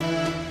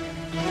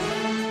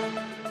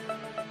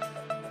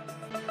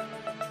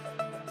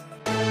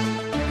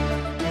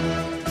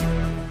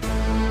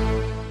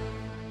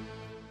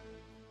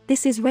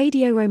This is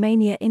Radio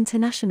Romania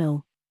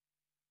International.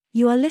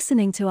 You are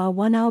listening to our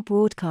 1-hour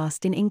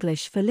broadcast in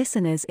English for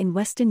listeners in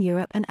Western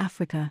Europe and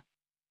Africa.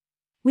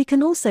 We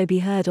can also be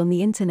heard on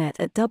the internet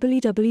at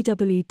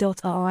www.rri.ro,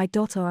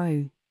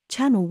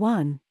 Channel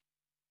 1.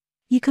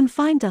 You can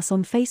find us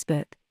on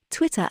Facebook,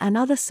 Twitter and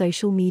other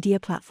social media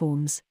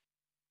platforms.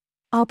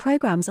 Our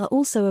programs are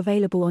also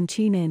available on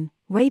TuneIn,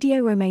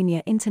 Radio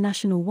Romania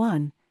International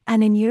 1,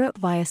 and in Europe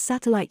via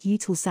satellite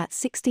Eutelsat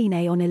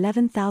 16A on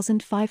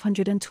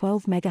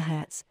 11,512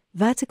 MHz,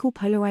 vertical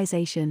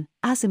polarization,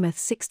 azimuth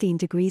 16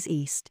 degrees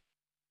east.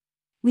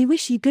 We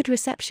wish you good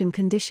reception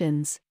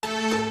conditions.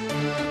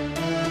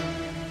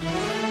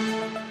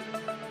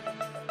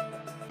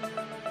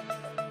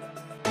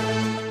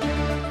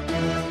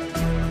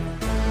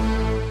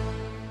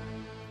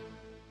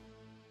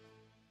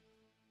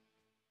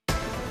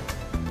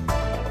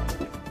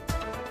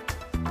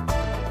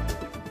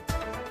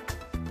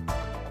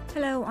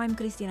 Hello, I'm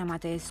Cristina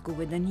Mateescu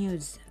with the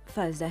news.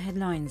 First, the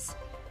headlines.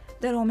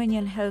 The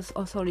Romanian health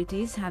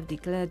authorities have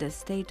declared a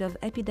state of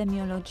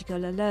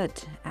epidemiological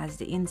alert as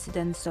the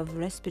incidence of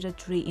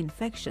respiratory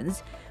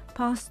infections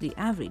passed the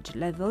average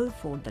level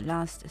for the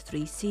last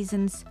 3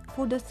 seasons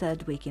for the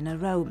third week in a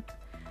row.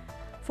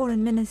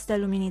 Foreign Minister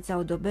Luminița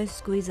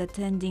Odobescu is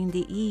attending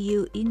the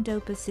EU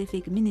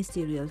Indo-Pacific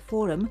Ministerial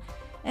Forum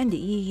and the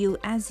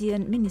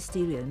EU-ASEAN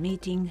Ministerial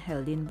Meeting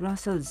held in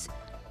Brussels.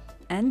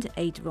 And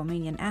 8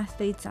 Romanian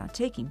athletes are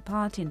taking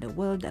part in the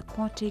World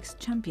Aquatics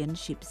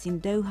Championships in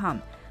Doha,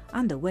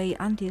 underway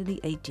until the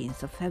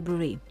 18th of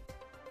February.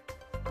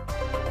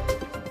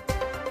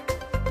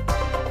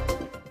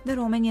 The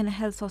Romanian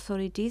health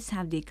authorities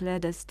have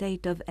declared a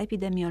state of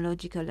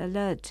epidemiological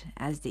alert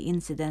as the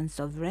incidence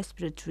of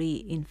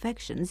respiratory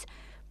infections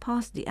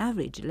passed the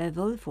average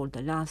level for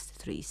the last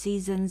 3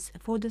 seasons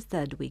for the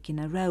third week in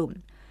a row.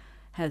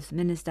 Health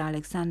Minister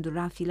Alexandru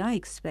Rafila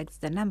expects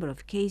the number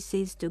of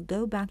cases to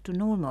go back to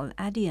normal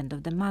at the end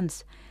of the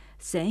month,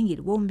 saying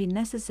it won't be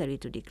necessary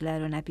to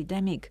declare an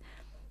epidemic.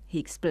 He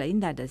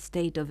explained that a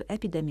state of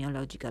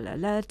epidemiological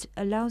alert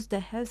allows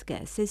the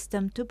healthcare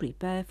system to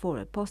prepare for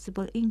a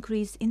possible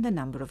increase in the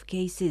number of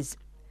cases.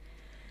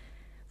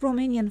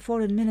 Romanian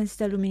Foreign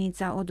Minister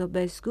Luminița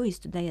Odobescu is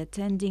today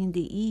attending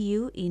the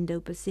EU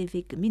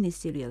Indo-Pacific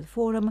Ministerial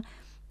Forum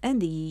and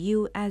the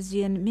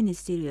EU-ASEAN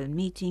Ministerial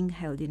Meeting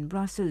held in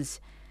Brussels.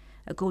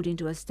 According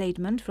to a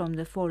statement from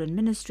the Foreign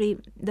Ministry,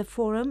 the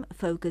forum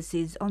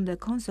focuses on the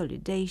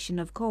consolidation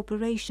of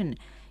cooperation,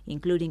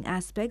 including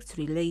aspects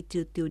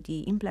related to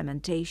the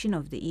implementation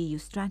of the EU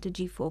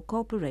strategy for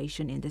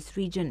cooperation in this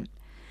region.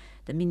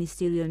 The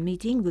ministerial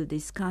meeting will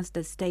discuss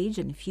the stage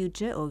and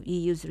future of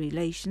EU's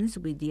relations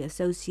with the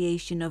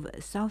Association of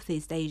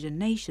Southeast Asian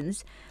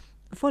Nations,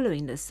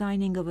 following the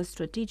signing of a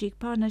strategic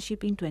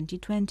partnership in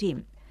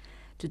 2020.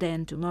 Today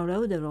and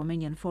tomorrow, the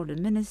Romanian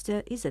Foreign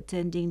Minister is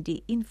attending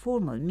the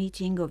informal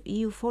meeting of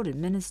EU foreign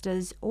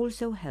ministers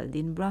also held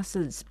in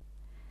Brussels.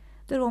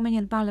 The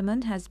Romanian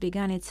Parliament has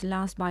begun its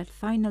last but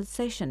final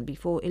session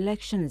before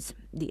elections.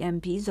 The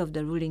MPs of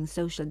the ruling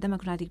Social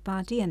Democratic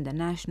Party and the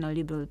National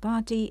Liberal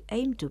Party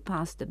aim to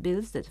pass the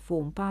bills that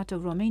form part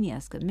of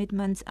Romania's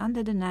commitments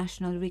under the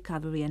National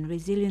Recovery and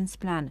Resilience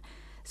Plan,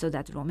 so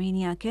that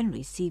Romania can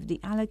receive the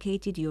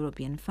allocated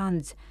European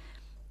funds.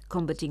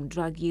 Combating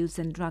drug use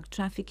and drug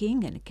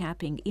trafficking and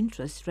capping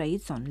interest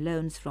rates on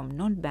loans from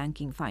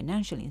non-banking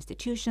financial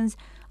institutions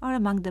are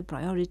among the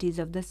priorities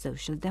of the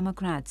Social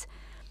Democrats.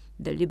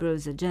 The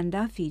Liberals'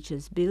 agenda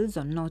features bills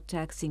on not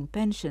taxing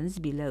pensions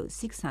below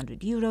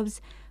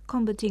 €600,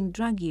 combating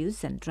drug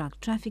use and drug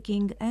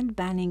trafficking, and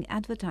banning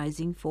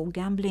advertising for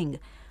gambling.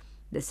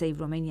 The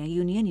Save Romania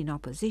Union, in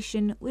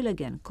opposition, will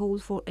again call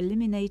for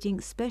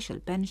eliminating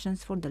special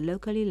pensions for the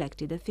locally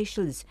elected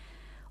officials.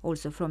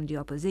 Also from the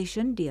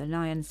opposition, the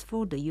Alliance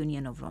for the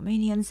Union of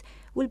Romanians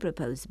will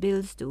propose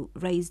bills to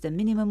raise the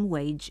minimum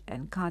wage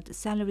and cut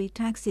salary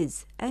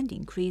taxes and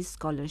increase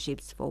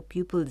scholarships for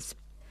pupils.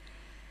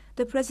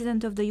 The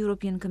President of the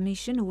European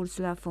Commission,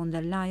 Ursula von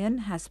der Leyen,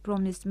 has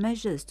promised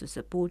measures to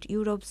support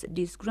Europe's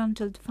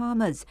disgruntled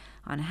farmers,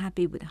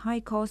 unhappy with high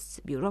costs,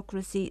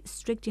 bureaucracy,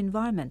 strict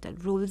environmental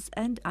rules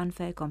and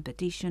unfair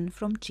competition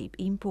from cheap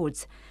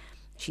imports.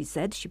 She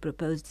said she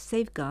proposed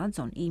safeguards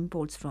on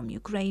imports from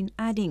Ukraine,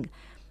 adding,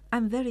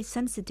 "I'm very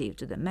sensitive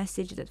to the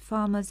message that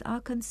farmers are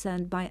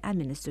concerned by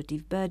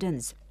administrative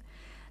burdens."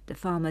 The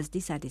farmers'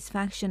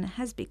 dissatisfaction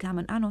has become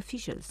an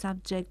unofficial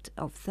subject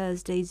of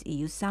Thursday's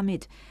EU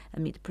summit,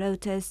 amid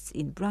protests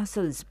in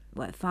Brussels,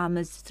 where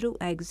farmers threw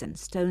eggs and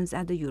stones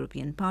at the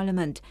European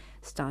Parliament,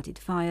 started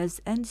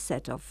fires and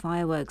set off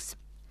fireworks.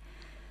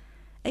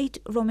 8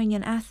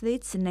 Romanian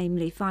athletes,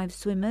 namely 5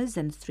 swimmers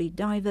and 3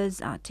 divers,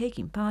 are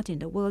taking part in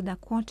the World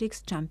Aquatics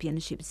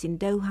Championships in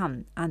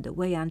Doha,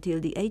 underway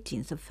until the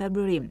 18th of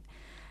February.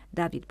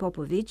 David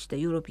Popovic, the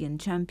European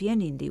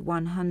champion in the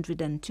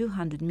 100 and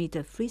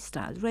 200-meter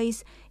freestyle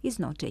race, is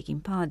not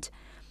taking part.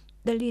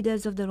 The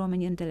leaders of the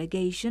Romanian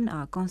delegation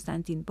are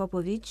Constantin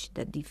Popovic,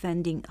 the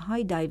defending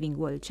high diving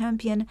world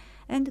champion,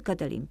 and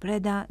Cătălin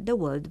Preda, the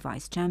world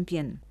vice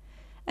champion.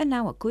 And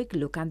now a quick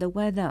look at the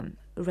weather.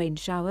 Rain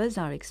showers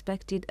are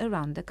expected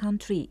around the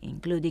country,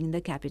 including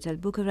the capital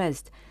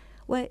Bucharest,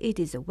 where it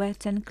is a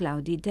wet and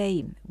cloudy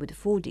day, with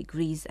 4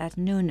 degrees at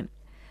noon.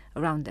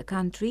 Around the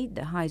country,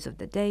 the highs of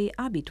the day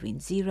are between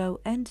 0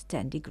 and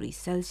 10 degrees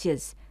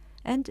Celsius.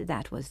 And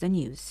that was the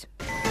news.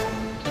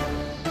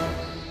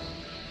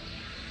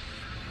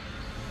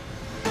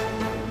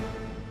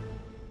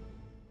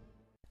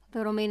 The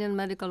Romanian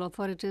medical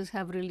authorities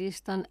have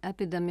released an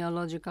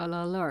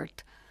epidemiological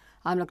alert.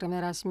 I'm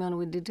Dr. Simeon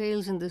with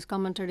details in this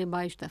commentary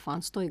by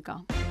Ștefan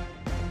Stoica.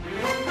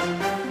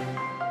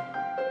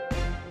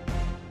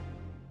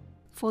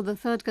 For the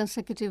third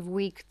consecutive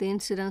week, the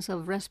incidence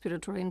of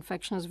respiratory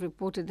infections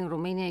reported in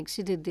Romania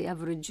exceeded the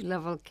average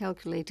level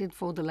calculated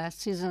for the last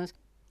seasons,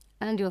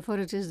 and the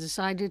authorities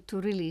decided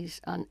to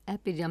release an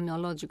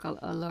epidemiological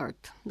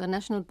alert. The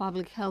National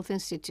Public Health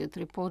Institute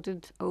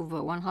reported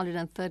over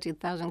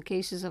 130,000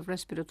 cases of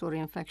respiratory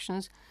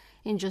infections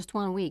in just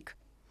 1 week,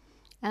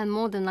 and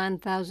more than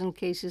 9,000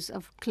 cases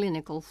of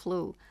clinical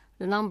flu.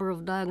 The number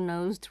of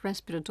diagnosed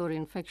respiratory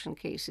infection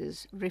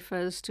cases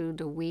refers to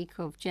the week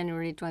of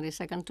January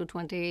 22nd to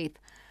 28th,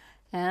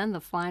 and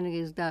the finding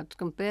is that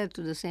compared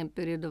to the same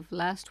period of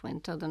last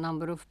winter, the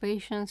number of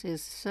patients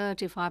is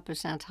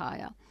 35%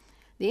 higher.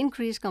 The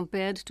increase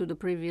compared to the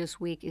previous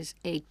week is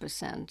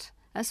 8%.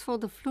 As for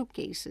the flu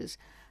cases,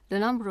 the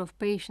number of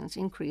patients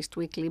increased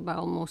weekly by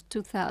almost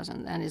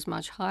 2,000 and is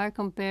much higher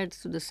compared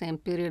to the same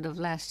period of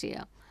last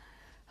year.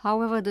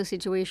 However, the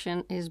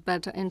situation is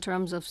better in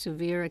terms of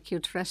severe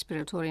acute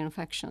respiratory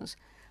infections,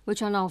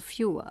 which are now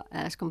fewer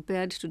as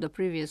compared to the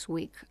previous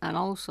week and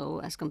also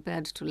as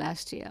compared to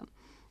last year.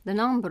 The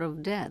number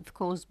of deaths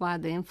caused by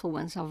the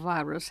influenza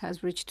virus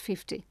has reached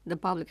 50, the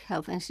Public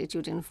Health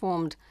Institute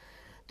informed.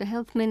 The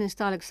Health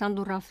Minister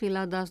Alexandru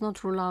Rafila does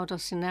not rule out a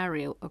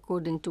scenario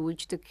according to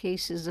which the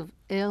cases of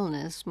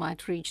illness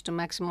might reach the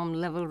maximum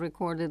level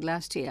recorded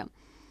last year.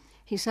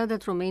 He said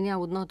that Romania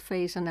would not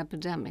face an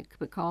epidemic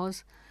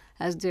because,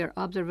 as their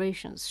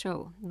observations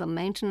show, the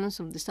maintenance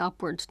of this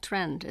upward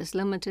trend is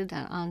limited,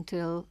 and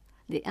until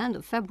the end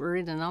of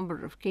February the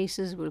number of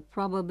cases will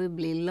probably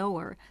be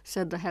lower,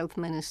 said the Health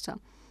Minister.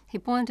 He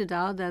pointed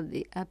out that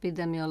the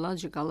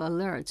epidemiological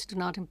alerts do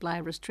not imply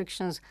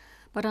restrictions,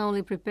 but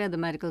only prepare the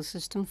medical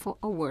system for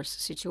a worse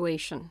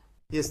situation.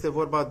 Este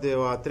vorba de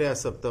o a treia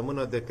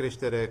săptămână de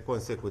creștere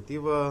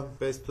consecutivă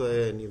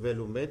peste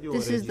nivelul mediu.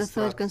 This is the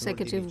third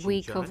consecutive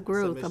week of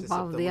growth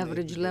above the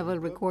average level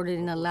recorded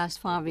in the last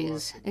 5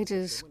 years. It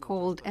is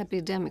called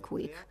Epidemic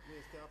Week.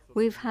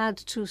 We've had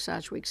 2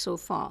 such weeks so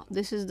far.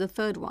 This is the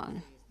third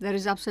one. There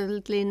is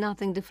absolutely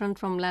nothing different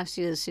from last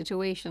year's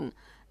situation.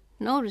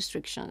 No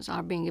restrictions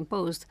are being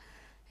imposed.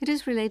 It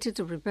is related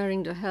to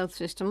preparing the health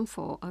system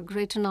for a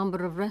greater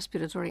number of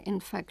respiratory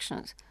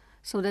infections,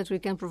 so that we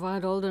can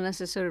provide all the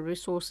necessary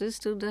resources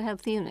to the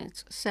health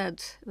units,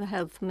 said the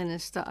Health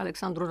Minister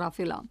Alexandru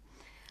Rafila.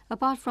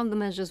 Apart from the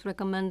measures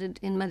recommended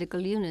in medical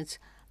units,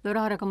 there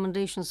are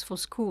recommendations for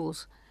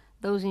schools.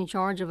 Those in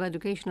charge of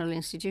educational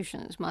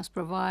institutions must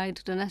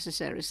provide the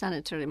necessary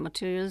sanitary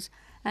materials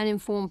and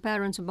inform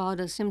parents about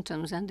the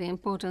symptoms and the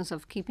importance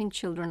of keeping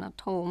children at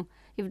home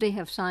if they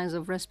have signs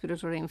of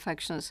respiratory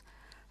infections.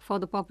 For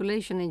the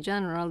population in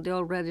general, the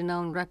already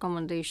known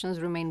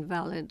recommendations remain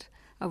valid: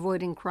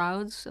 avoiding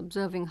crowds,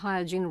 observing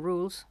hygiene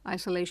rules,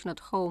 isolation at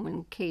home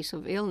in case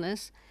of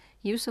illness,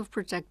 use of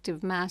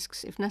protective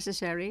masks if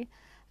necessary,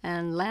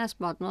 and last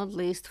but not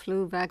least,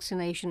 flu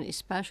vaccination,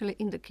 especially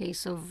in the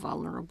case of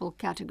vulnerable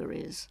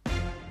categories.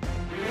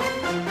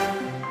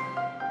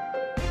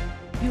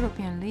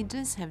 European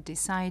leaders have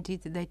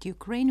decided that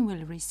Ukraine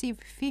will receive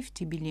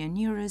 50 billion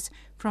euros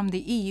from the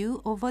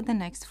EU over the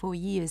next 4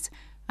 years.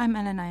 I'm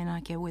Elena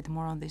Enache with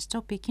more on this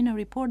topic in a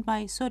report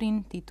by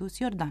Sorin Titus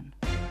Iordan.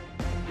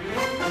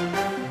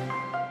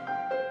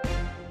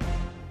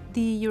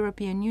 The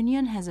European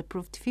Union has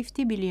approved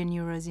 50 billion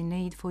euros in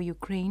aid for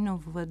Ukraine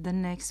over the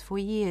next 4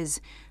 years.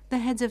 The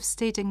heads of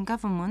state and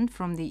government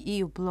from the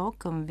EU bloc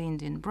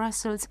convened in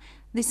Brussels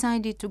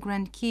decided to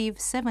grant Kyiv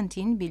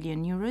 17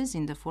 billion euros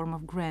in the form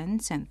of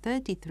grants and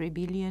 33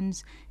 billion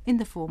in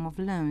the form of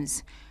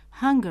loans.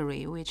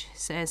 Hungary, which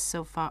has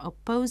so far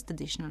opposed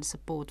additional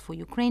support for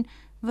Ukraine,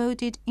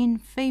 voted in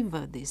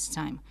favor this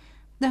time.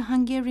 The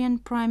Hungarian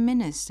Prime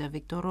Minister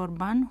Viktor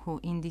Orbán, who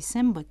in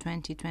December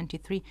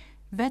 2023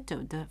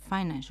 vetoed the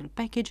financial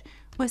package,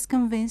 was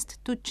convinced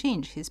to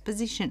change his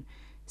position,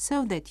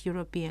 so that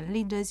European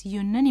leaders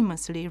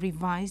unanimously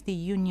revised the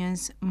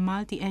Union's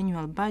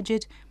multi-annual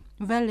budget,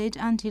 valid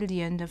until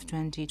the end of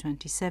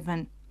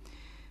 2027.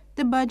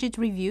 The budget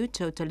review,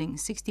 totaling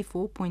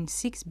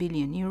 64.6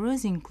 billion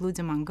euros, includes,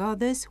 among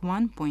others,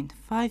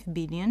 1.5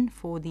 billion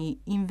for the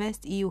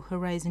InvestEU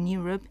Horizon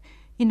Europe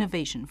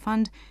Innovation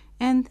Fund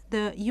and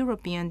the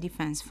European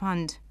Defence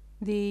Fund.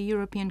 The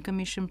European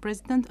Commission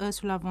President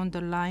Ursula von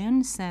der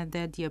Leyen said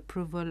that the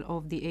approval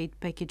of the aid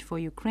package for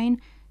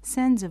Ukraine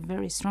sends a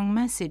very strong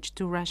message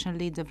to Russian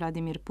leader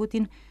Vladimir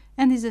Putin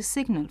and is a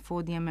signal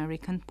for the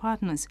American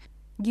partners,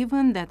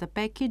 given that a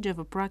package of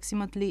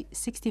approximately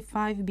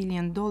 $65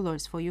 billion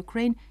for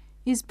Ukraine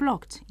is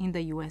blocked in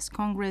the US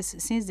Congress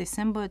since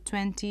December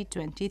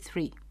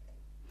 2023.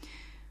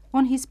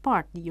 On his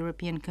part, the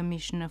European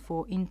Commissioner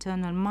for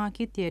Internal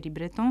Market, Thierry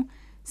Breton,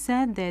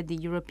 said that the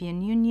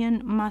European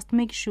Union must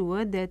make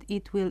sure that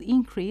it will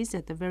increase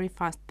at a very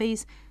fast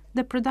pace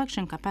the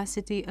production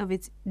capacity of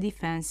its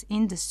defense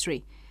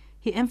industry.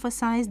 He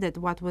emphasized that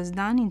what was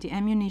done in the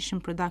ammunition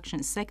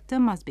production sector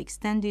must be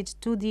extended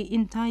to the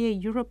entire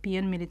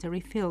European military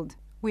field.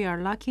 We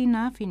are lucky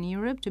enough in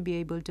Europe to be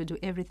able to do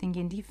everything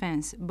in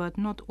defense, but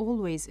not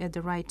always at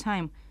the right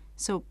time.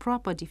 So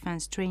proper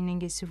defense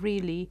training is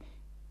really,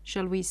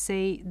 shall we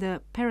say,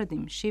 the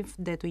paradigm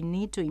shift that we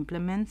need to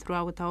implement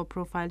throughout our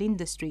profile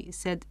industry,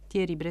 said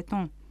Thierry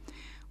Breton.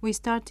 We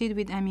started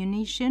with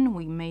ammunition.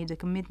 We made a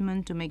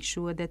commitment to make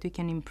sure that we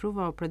can improve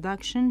our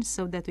production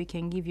so that we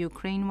can give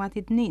Ukraine what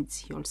it needs,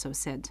 he also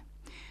said.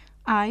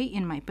 I,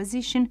 in my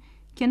position,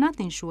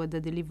 cannot ensure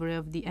the delivery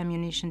of the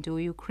ammunition to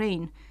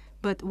Ukraine,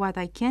 but what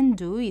I can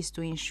do is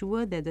to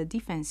ensure that the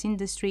defense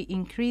industry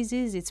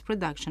increases its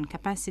production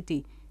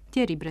capacity,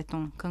 Thierry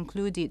Breton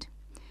concluded.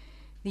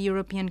 The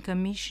European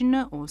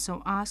Commissioner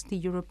also asked the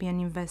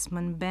European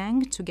Investment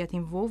Bank to get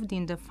involved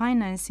in the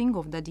financing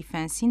of the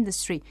defense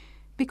industry,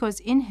 because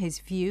in his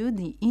view,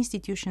 the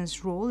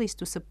institution's role is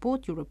to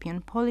support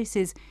European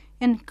policies,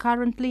 and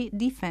currently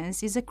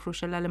defense is a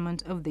crucial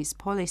element of these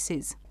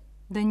policies.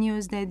 The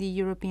news that the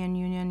European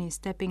Union is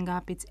stepping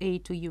up its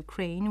aid to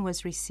Ukraine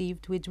was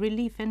received with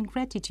relief and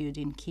gratitude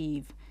in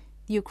Kyiv.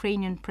 The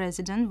Ukrainian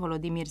President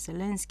Volodymyr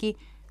Zelensky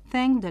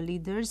thanked the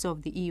leaders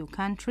of the EU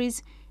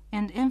countries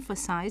and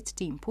emphasized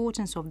the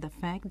importance of the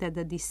fact that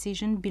the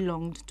decision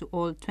belonged to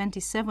all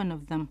 27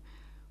 of them,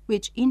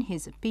 which, in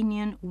his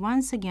opinion,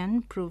 once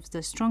again proves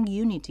the strong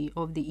unity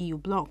of the EU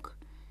bloc.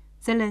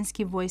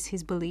 Zelensky voiced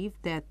his belief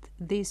that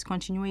this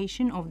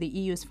continuation of the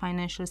EU's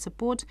financial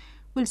support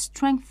will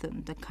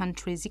strengthen the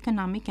country's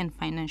economic and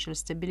financial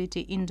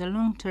stability in the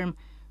long term,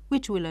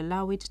 which will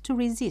allow it to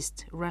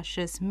resist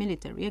Russia's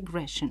military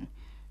aggression.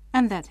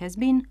 And that has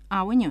been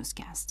our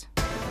newscast.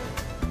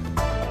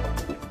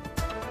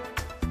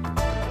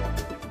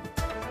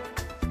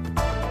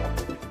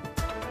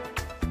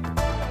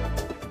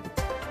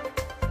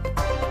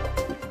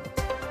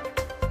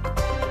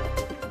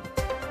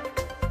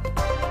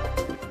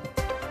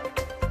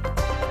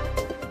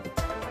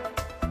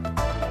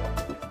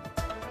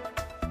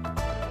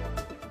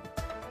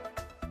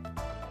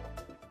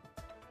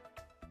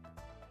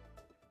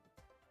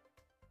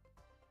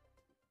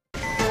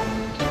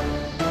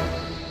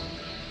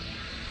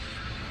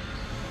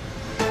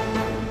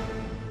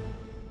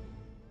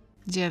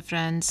 Dear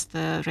friends,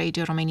 the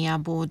Radio Romania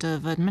Board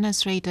of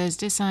Administrators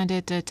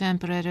decided to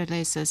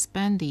temporarily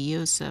suspend the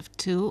use of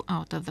 2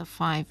 out of the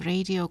 5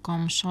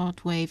 Radiocom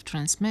shortwave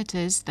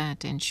transmitters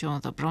that ensure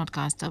the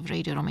broadcast of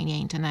Radio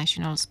Romania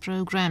International's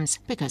programs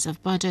because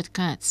of budget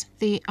cuts.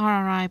 The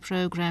RRI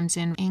programs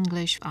in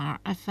English are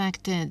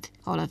affected.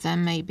 All of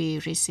them may be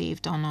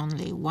received on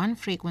only 1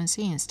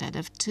 frequency instead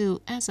of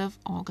 2 as of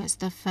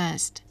August the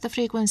 1st. The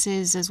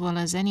frequencies, as well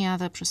as any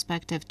other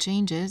prospective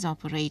changes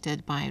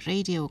operated by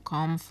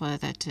Radiocom further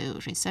to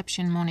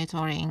reception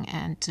monitoring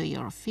and to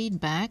your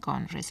feedback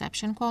on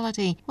reception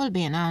quality, will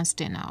be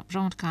announced in our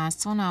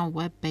broadcasts on our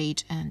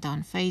webpage and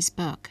on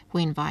Facebook.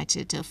 We invite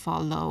you to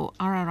follow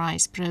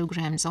RRI's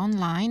programs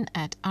online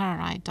at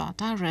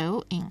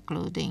rri.ro,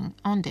 including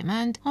on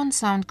demand, on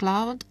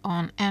SoundCloud,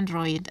 on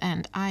Android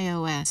and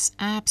iOS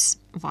apps,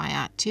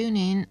 via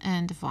TuneIn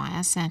and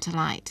via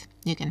satellite.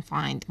 You can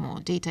find more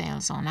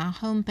details on our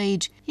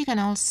homepage. You can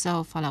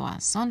also follow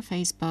us on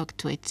Facebook,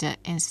 Twitter,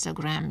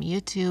 Instagram,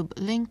 YouTube,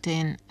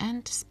 LinkedIn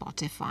and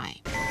Spotify.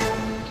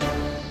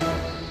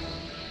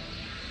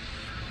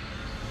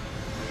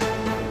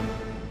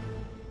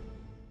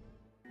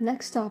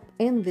 Next up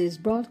in this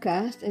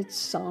broadcast, it's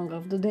Song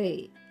of the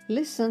Day.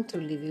 Listen to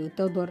Liviu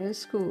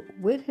Teodorescu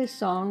with his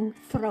song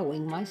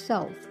Throwing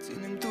Myself.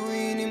 Ținem tu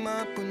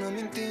inima până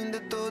mintind de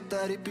tot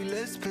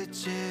aripile spre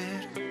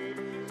cer.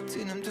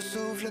 Ținem tu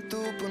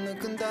sufletul până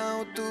când dau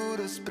o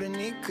tură spre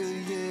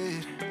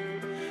nicăieri.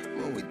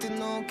 Mă uit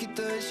în ochii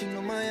tăi și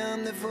nu mai am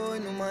nevoie,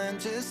 nu mai am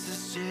ce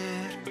să-ți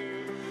cer.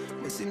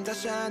 Mă simt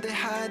așa de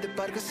high, de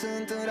parcă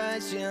sunt în rai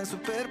și am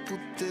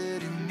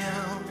superputeri. Îmi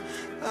iau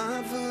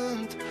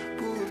avânt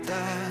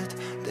purtat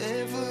de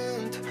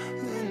vânt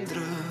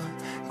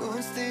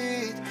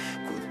îndrăgostit,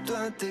 cu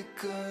toate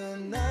că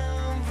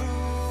n-am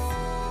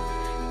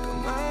vrut. Că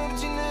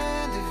margine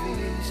de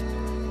vis,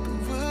 în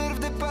vârf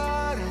de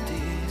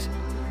paradis,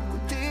 cu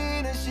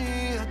tine și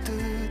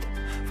atât.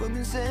 Fă-mi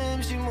un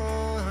semn și mă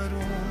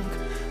arunc,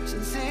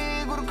 sunt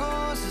sigur că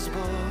o să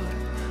zbor.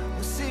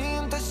 Mă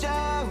simt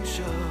așa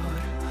ușor,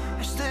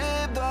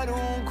 aștept doar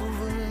un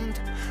cuvânt.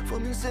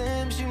 Fă-mi un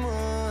semn și mă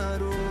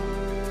arunc.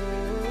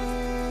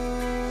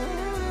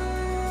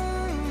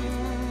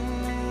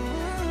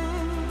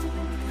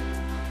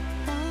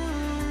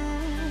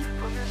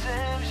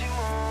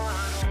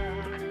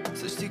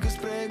 Să știi că-s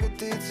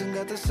pregătit, sunt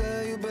gata să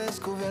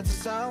iubesc o viață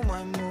sau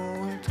mai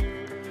mult.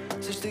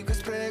 Să știi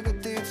că-s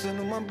pregătit să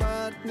nu mă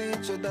bat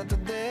niciodată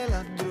de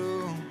la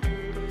drum.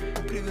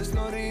 Privesc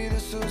norii de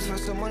sus, vreau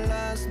să mă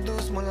las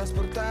dus, mă las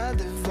purtat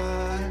de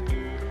val.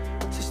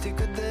 Să știi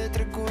că de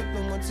trecut nu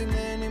mă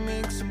ține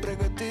nimic, sunt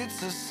pregătit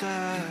să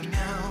sar.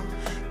 Mi-au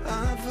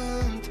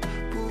avânt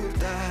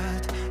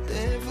purtat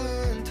de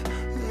vânt,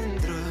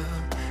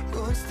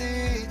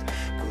 îndrăgostit,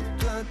 cu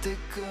toate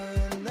că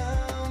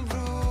n-am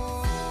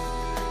vrut.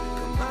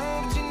 Pe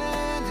margine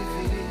de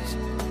vis,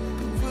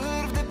 pe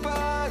vârf de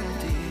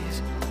paradis,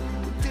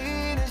 cu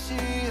tine și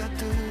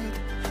atât.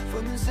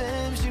 Fă-mi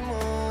semn și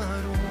mă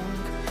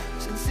arunc,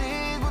 sunt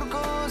sigur că o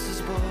să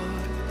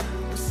zbor.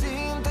 Mă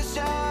simt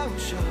așa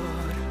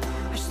ușor,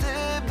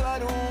 aștept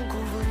doar un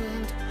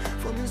cuvânt.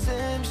 Fă-mi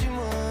semn și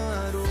mă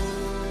arunc.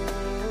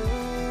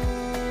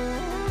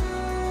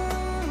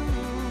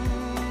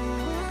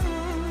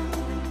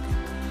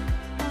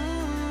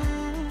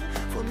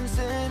 Fă-mi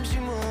semn și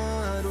mă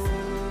arunc.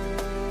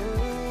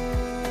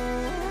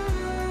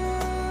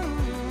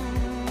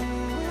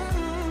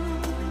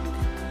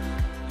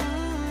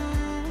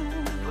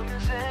 Fă-mi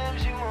semn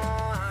și mă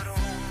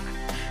arunc.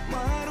 Mă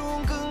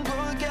arunc în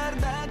gol chiar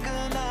dacă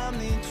n-am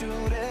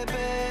niciun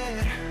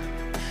reper.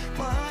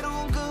 Mă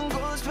arunc în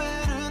gol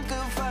sperând că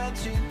faci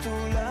și tu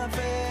la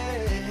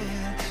fel.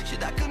 Și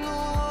dacă nu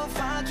o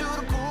faci,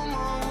 oricum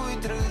mă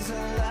uit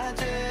râzând la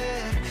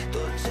cer.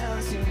 Tot ce-am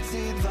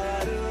simțit va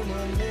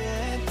rămâne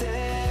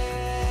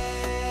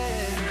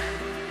etern.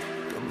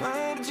 Pe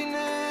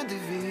margine de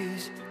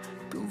vis,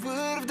 pe un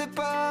vârf de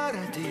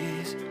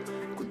paradis,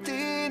 cu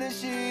tine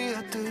și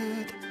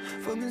atât.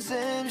 Fă-mi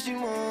semn și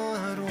mă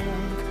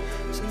arunc,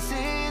 sunt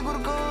sigur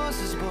că o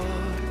să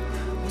zbor.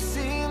 Mă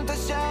simt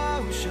așa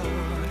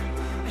ușor,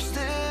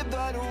 aștept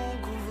doar un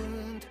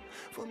cuvânt.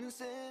 Fă-mi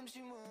semn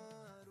și mă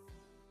arunc.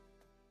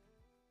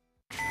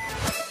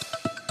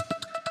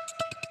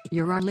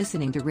 You are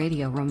listening to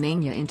Radio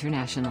Romania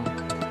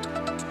International.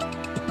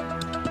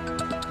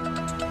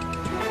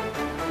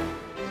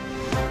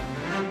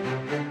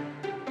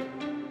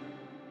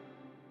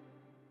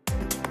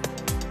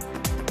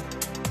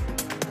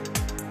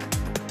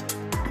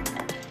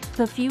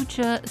 The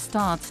future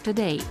starts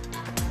today.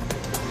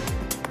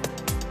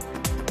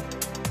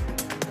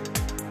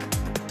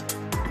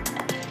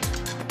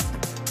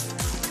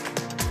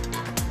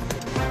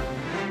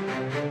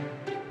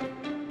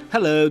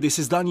 Hello, this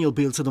is Daniel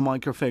Biltz at the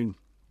microphone.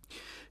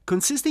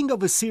 Consisting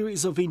of a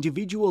series of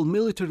individual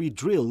military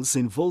drills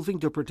involving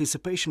the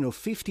participation of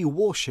 50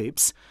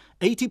 warships,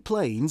 80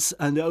 planes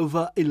and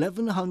over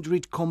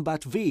 1,100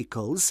 combat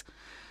vehicles,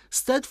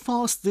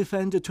 Steadfast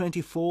Defender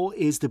 24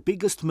 is the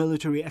biggest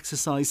military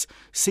exercise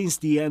since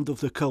the end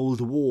of the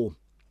Cold War.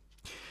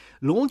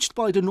 Launched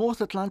by the North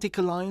Atlantic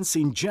Alliance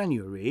in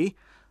January,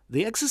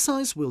 the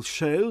exercise will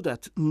show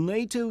that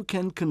NATO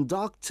can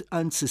conduct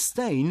and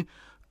sustain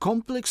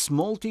complex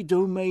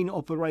multi-domain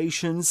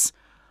operations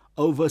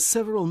over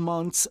several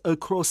months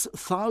across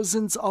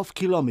thousands of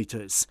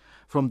kilometers,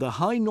 from the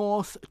high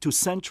north to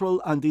Central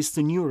and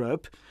Eastern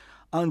Europe,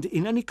 and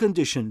in any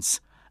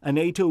conditions, a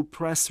NATO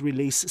press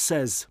release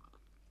says.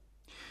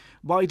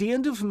 By the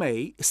end of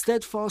May,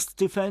 Steadfast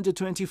Defender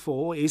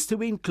 24 is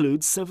to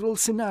include several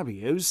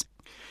scenarios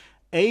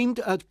aimed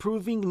at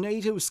proving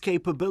NATO's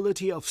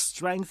capability of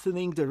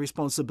strengthening the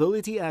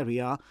responsibility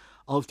area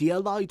of the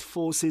Allied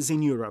forces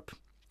in Europe.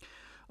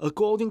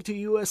 According to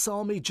U.S.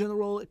 Army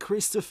General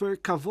Christopher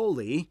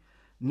Cavoli,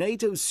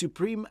 NATO's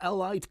Supreme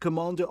Allied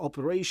Commander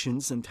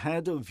Operations and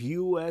head of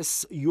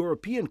U.S.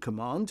 European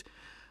Command,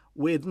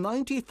 with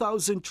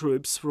 90,000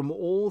 troops from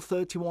all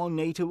 31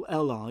 NATO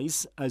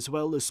allies, as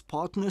well as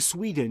partner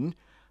Sweden,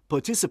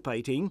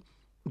 participating,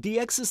 the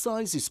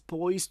exercise is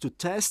poised to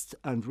test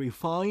and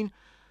refine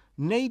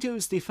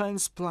NATO's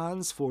defense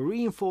plans for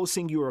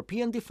reinforcing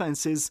European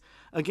defenses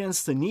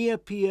against a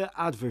near-peer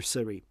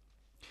adversary.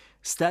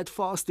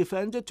 Steadfast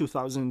Defender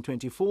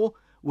 2024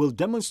 will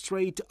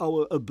demonstrate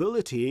our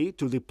ability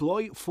to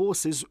deploy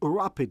forces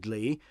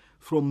rapidly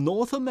from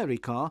North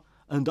America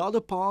and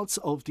other parts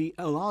of the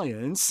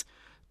alliance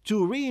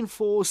to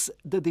reinforce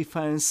the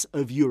defense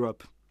of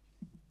Europe.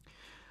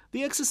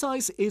 The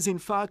exercise is in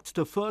fact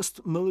the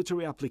first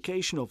military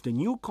application of the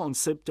new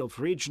concept of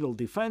regional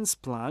defense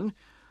plan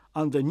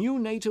and the new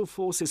NATO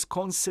forces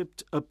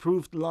concept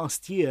approved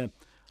last year,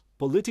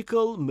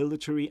 political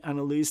military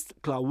analyst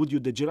Claudiu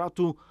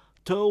Degeratu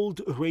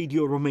told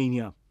Radio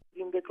Romania.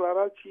 Din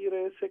declarații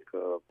reiese că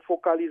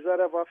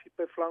focalizarea va fi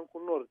pe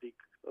flancul nordic.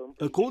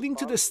 According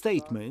to the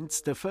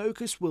statements, the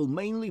focus will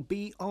mainly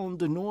be on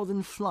the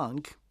northern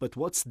flank, but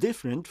what's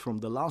different from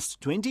the last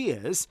 20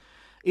 years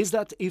is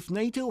that if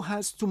NATO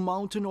has to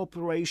mount an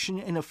operation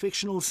in a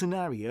fictional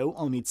scenario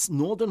on its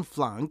northern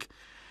flank,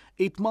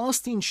 it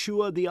must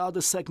ensure the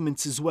other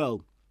segments as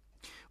well.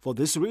 For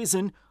this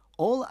reason,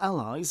 all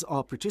allies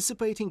are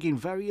participating in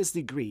various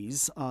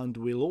degrees and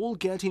will all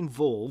get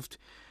involved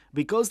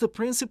because the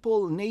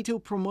principle NATO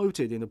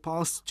promoted in the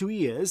past 2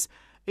 years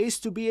is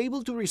to be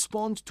able to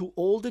respond to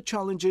all the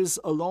challenges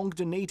along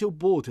the NATO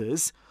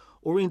borders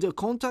or in the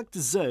contact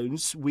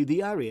zones with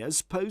the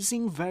areas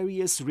posing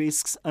various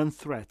risks and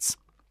threats.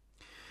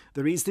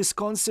 There is this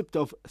concept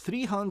of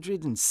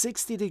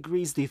 360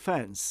 degrees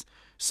defense,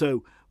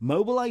 so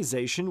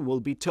Mobilization will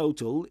be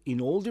total in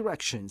all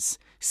directions,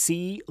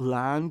 sea,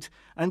 land,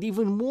 and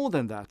even more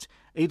than that,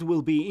 it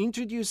will be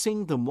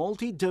introducing the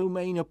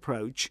multi-domain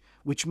approach,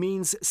 which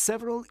means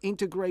several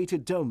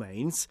integrated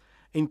domains,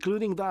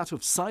 including that of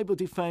cyber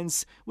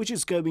defense, which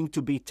is going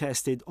to be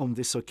tested on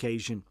this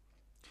occasion.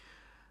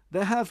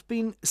 There have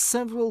been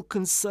several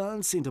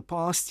concerns in the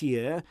past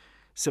year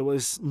so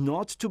as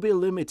not to be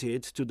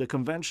limited to the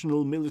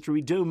conventional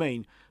military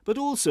domain, but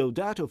also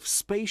that of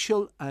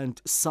spatial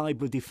and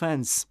cyber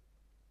defense.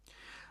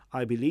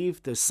 I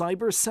believe the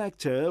cyber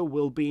sector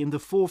will be in the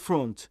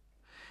forefront.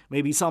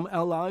 Maybe some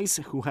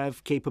allies who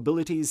have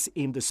capabilities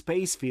in the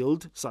space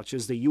field, such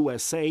as the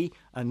USA,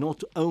 and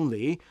not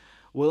only,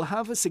 will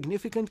have a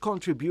significant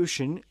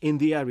contribution in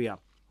the area.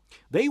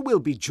 They will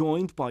be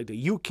joined by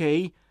the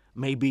UK,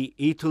 maybe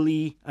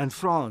Italy and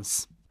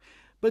France.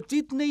 But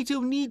did NATO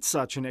need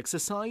such an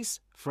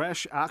exercise,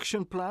 fresh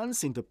action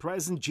plans in the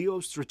present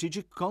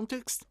geostrategic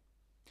context?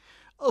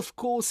 Of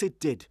course it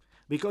did,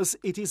 because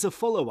it is a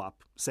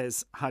follow-up,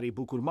 says Harry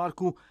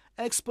Bucur-Marcu,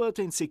 expert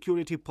in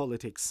security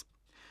politics.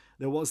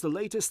 There was the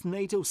latest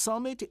NATO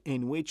summit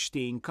in which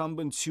the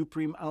incumbent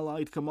Supreme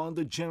Allied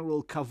Commander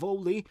General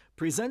Cavoli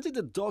presented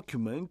a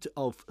document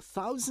of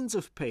thousands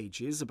of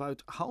pages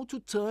about how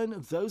to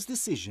turn those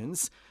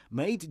decisions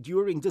made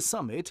during the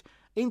summit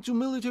into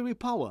military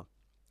power,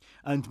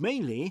 and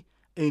mainly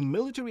in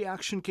military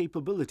action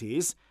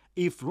capabilities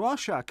if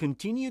Russia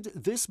continued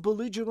this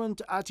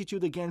belligerent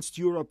attitude against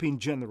Europe in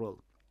general.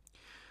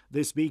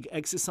 This big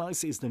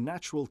exercise is the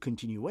natural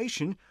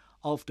continuation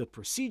of the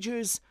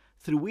procedures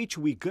through which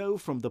we go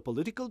from the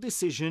political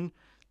decision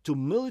to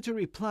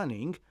military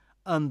planning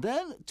and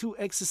then to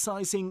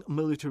exercising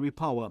military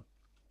power.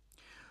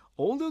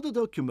 Although the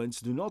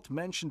documents do not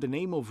mention the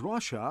name of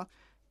Russia,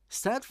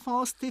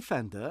 Steadfast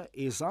Defender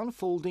is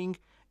unfolding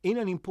in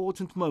an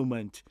important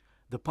moment,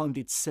 the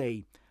pundits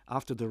say,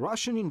 after the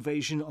Russian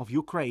invasion of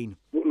Ukraine.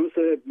 Nu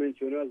se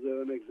menționează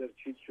în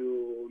exercițiu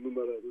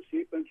numele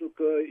Rusiei pentru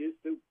că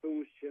este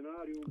un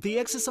scenariu. The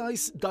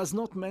exercise does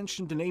not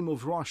mention the name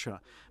of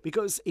Russia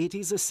because it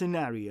is a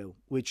scenario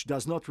which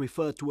does not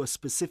refer to a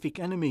specific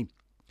enemy.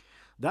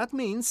 That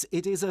means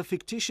it is a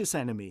fictitious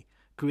enemy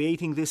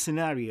creating this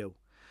scenario.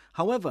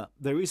 However,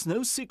 there is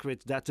no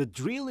secret that the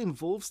drill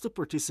involves the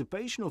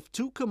participation of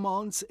two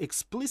commands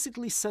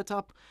explicitly set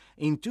up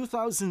in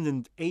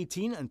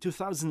 2018 and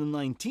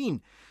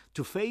 2019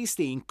 to face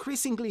the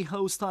increasingly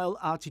hostile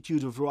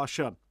attitude of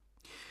Russia.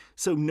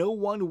 So no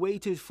one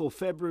waited for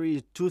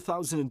February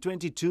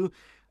 2022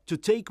 to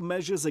take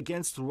measures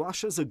against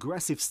Russia's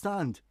aggressive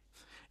stand.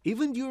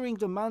 Even during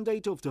the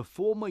mandate of the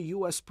former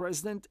US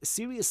president,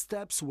 serious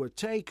steps were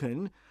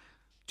taken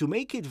to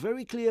make it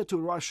very clear to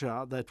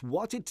Russia that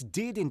what it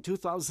did in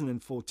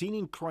 2014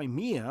 in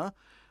Crimea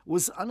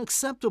was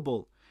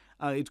unacceptable,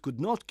 and it could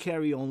not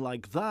carry on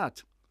like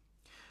that.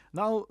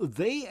 Now,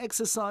 they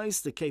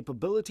exercised the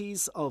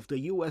capabilities of the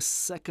US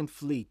Second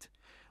Fleet,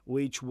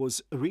 which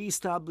was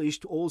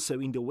re-established also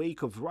in the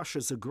wake of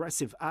Russia's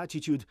aggressive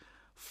attitude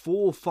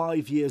 4 or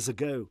 5 years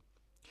ago.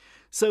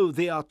 So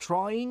they are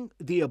trying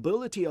the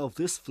ability of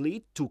this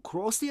fleet to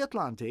cross the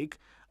Atlantic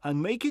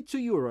and make it to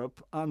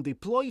Europe and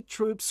deploy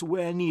troops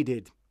where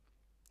needed.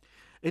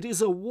 It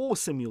is a war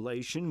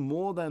simulation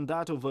more than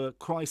that of a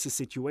crisis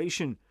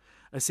situation,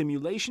 a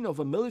simulation of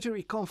a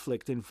military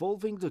conflict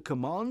involving the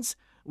commands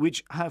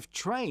which have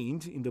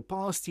trained in the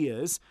past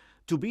years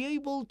to be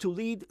able to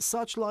lead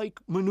such like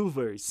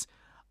maneuvers,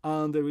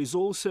 and there is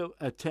also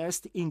a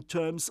test in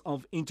terms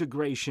of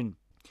integration.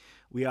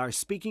 We are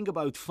speaking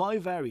about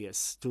 5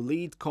 areas to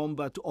lead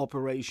combat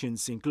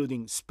operations,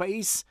 including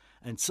space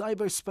and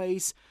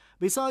cyberspace,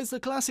 besides the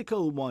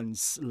classical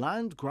ones,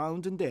 land,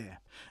 ground and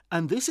air.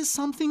 And this is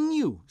something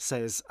new,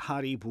 says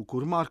Harry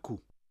Bucur-Marcu.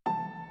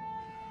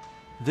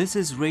 This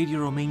is Radio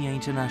Romania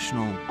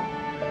International.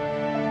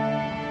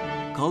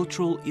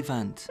 Cultural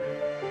event.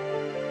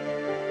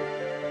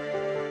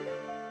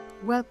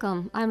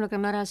 Welcome, I'm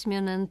Rukana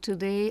Rasmian, and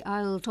today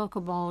I'll talk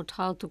about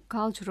how to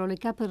culturally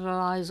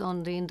capitalize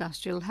on the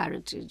industrial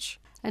heritage.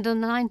 And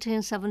in the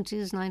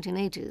 1970s,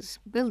 1980s,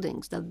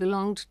 buildings that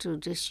belonged to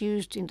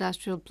disused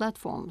industrial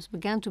platforms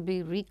began to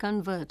be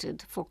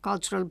reconverted for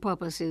cultural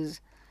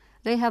purposes.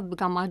 They have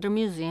become either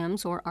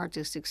museums or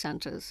artistic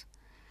centers.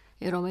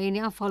 In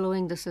Romania,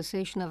 following the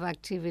cessation of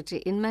activity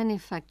in many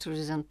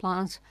factories and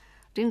plants,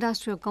 the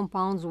industrial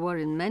compounds were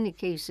in many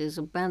cases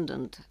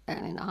abandoned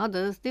and in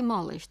others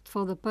demolished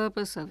for the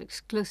purpose of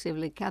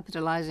exclusively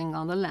capitalizing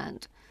on the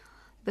land.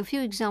 The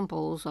few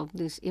examples of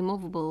this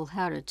immovable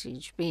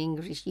heritage being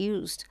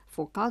reused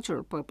for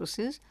cultural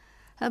purposes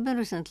have been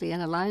recently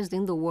analyzed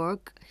in the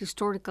work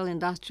Historical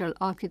Industrial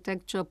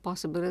Architecture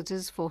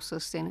Possibilities for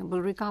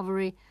Sustainable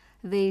Recovery,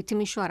 the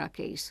Timișoara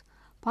Case,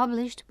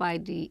 published by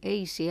the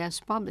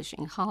ACS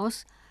Publishing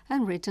House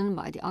and written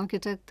by the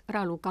architect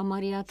Raluca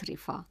Maria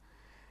Trifa.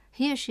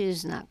 Here she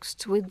is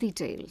next with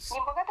details.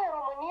 Din păcate, în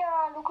România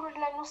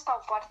lucrurile nu stau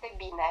foarte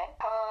bine.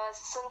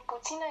 Sunt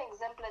puține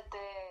exemple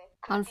de...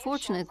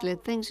 Unfortunately,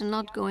 things are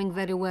not going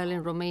very well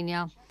in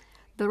Romania.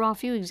 There are a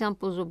few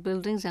examples of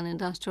buildings and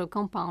industrial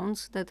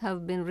compounds that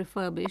have been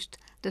refurbished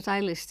that I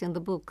list in the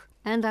book.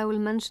 And I will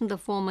mention the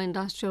former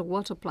industrial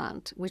water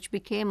plant, which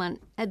became an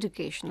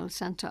educational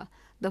center,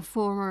 the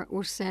former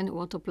Ursen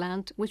water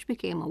plant, which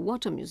became a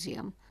water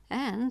museum.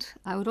 And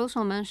I would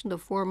also mention the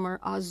former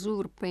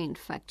Azur paint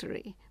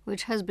factory,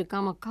 which has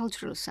become a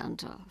cultural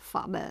center,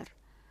 Faber.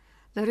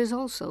 There is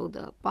also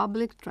the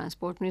Public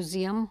Transport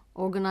Museum,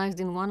 organized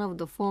in one of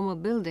the former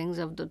buildings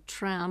of the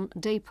tram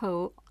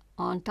depot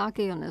on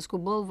Tache Ionescu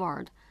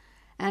Boulevard,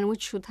 and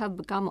which should have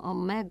become a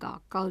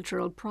mega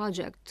cultural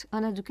project,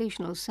 an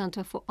educational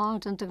center for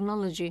art and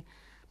technology,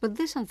 but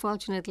this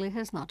unfortunately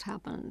has not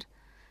happened.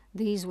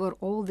 These were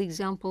all the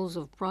examples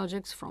of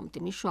projects from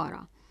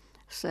Timișoara,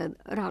 said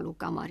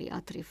Raluca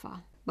Maria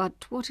Trifa.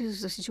 But what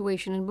is the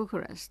situation in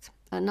Bucharest,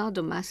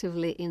 another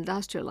massively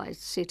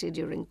industrialized city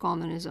during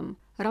communism?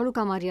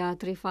 Raluca Maria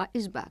Trifa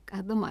is back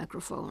at the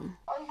microphone.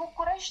 În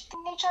București,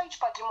 nici aici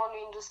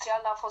patrimoniul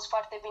industrial a fost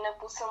foarte bine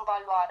pus în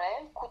valoare,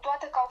 cu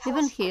toate că au fost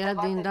Even here,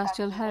 the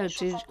industrial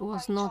heritage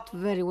was not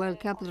very well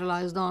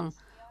capitalized on,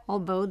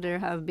 although there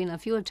have been a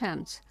few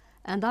attempts.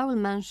 And I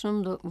will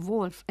mention the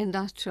Wolf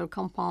industrial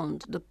compound,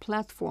 the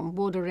platform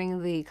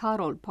bordering the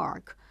Carol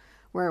Park,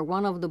 where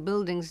one of the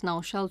buildings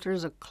now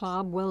shelters a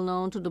club well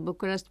known to the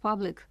Bucharest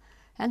public,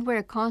 and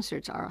where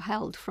concerts are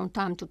held from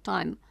time to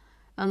time.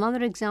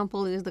 Another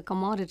example is the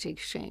commodity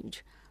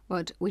exchange,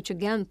 but which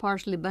again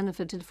partially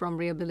benefited from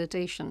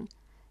rehabilitation.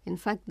 In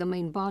fact, the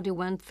main body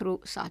went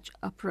through such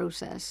a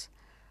process.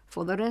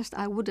 For the rest,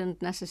 I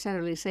wouldn't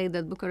necessarily say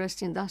that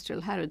Bucharest's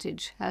industrial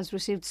heritage has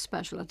received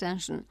special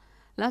attention.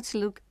 Let's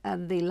look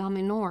at the La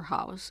Minor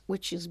house,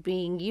 which is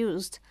being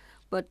used,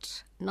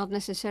 but not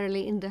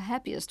necessarily in the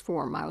happiest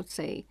form, I would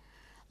say.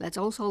 Let's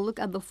also look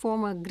at the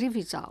former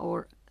Grivița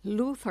or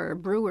Luther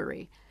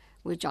Brewery,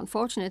 which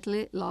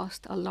unfortunately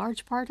lost a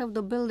large part of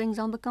the buildings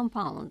on the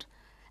compound,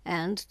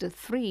 and the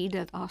 3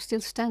 that are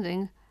still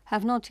standing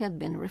have not yet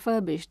been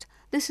refurbished.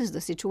 This is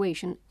the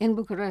situation in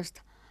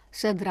Bucharest,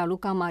 said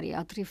Raluca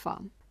Maria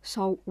Trifa.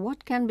 So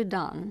what can be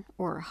done,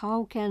 or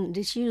how can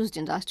disused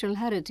industrial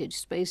heritage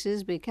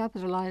spaces be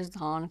capitalized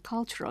on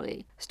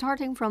culturally?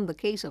 Starting from the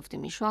case of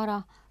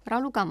Timișoara,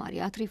 Raluca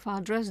Maria Trifa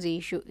addressed the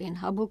issue in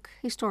her book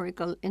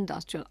Historical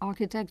Industrial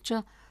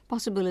Architecture,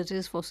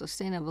 Possibilities for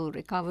Sustainable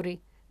Recovery,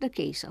 The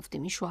Case of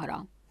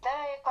Timișoara.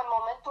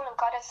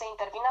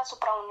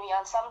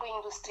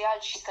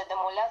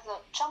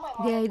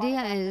 The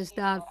idea is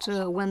that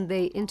when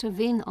they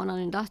intervene on an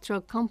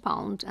industrial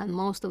compound and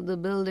most of the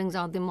buildings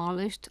are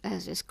demolished,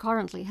 as is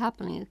currently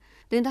happening,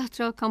 the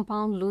industrial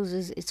compound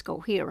loses its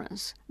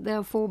coherence.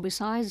 Therefore,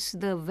 besides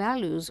the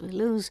values we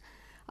lose,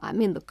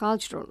 the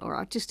cultural or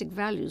artistic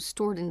values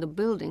stored in the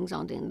buildings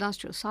on the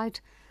industrial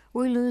site,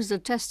 we lose the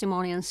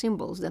testimony and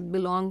symbols that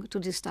belong to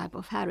this type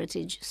of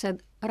heritage,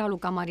 said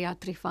Raluca Maria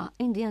Trifa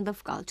in the end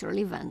of cultural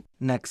event.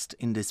 Next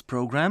in this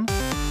program,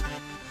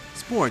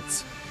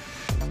 sports.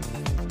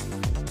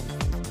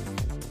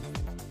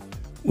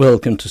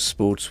 Welcome to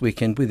Sports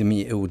Weekend with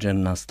me,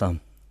 Eugen Nasta.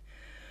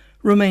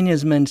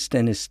 Romania's men's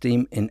tennis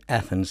team in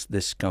Athens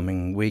this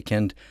coming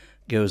weekend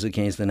goes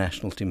against the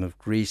national team of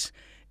Greece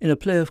in a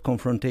playoff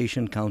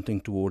confrontation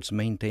counting towards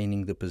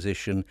maintaining the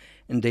position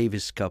in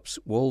Davis Cup's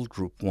World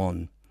Group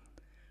 1.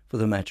 For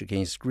the match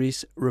against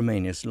Greece,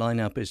 Romania's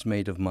lineup is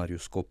made of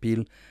Marius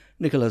Copil,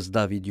 Nicolas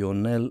David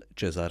Ionel,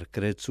 Cezar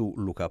Crețu,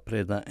 Luca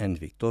Preda and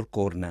Victor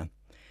Cornea.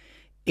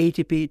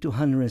 ATP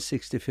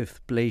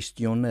 265th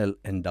placed Ionel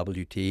and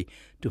WTA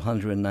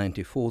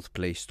 294th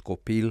placed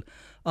Copil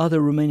are the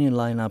Romanian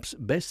lineup's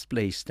best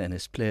placed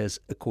tennis players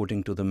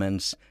according to the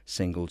men's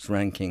singles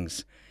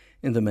rankings.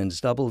 In the men's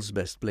doubles,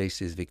 best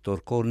place is Victor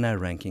Cornea,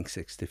 ranking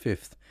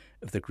 65th.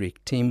 Of the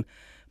Greek team,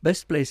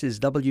 best place is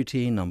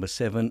WTA number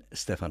 7,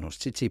 Stefanos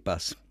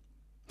Tsitsipas.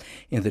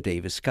 In the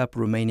Davis Cup,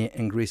 Romania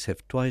and Greece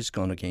have twice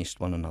gone against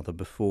one another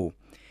before.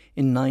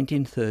 In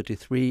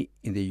 1933,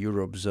 in the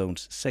Europe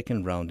Zone's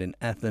second round in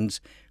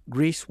Athens,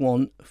 Greece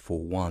won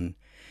 4-1.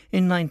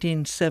 In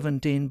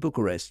 1917,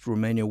 Bucharest,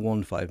 Romania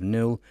won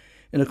 5-0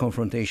 in a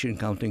confrontation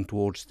counting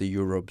towards the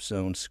Europe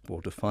Zone's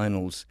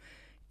quarterfinals.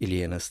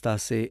 Ilie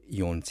Năstase,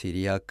 Ion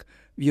Țiriac,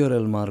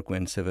 Viorel Marcu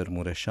and Sever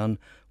Mureșan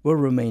were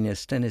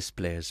Romania's tennis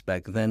players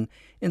back then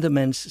in the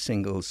men's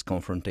singles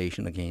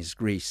confrontation against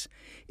Greece.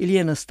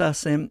 Ilie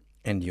Năstase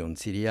and Ion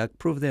Țiriac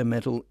proved their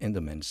mettle in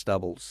the men's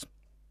doubles.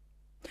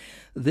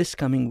 This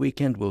coming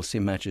weekend will see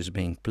matches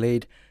being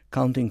played,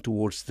 counting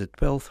towards the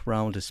 12th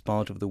round as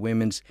part of the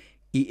Women's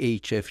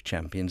EHF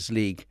Champions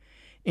League.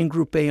 In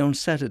Group A on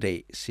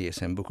Saturday,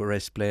 CSM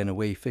Bucharest play an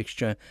away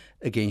fixture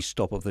against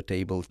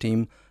top-of-the-table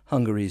team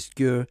Hungary's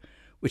Győr,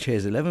 which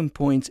has 11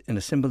 points in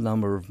a simple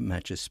number of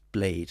matches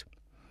played.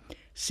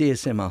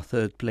 CSM are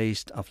third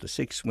placed after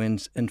 6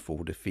 wins and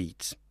 4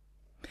 defeats.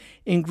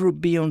 In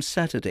Group B on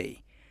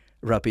Saturday,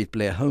 Rapid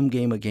play a home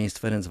game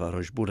against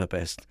Ferencváros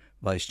Budapest.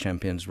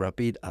 Vice-champions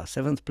Rapid are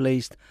 7th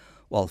placed,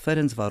 while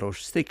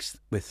Ferencváros 6th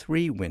with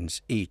 3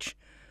 wins each.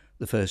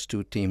 The first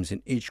 2 teams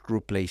in each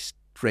group placed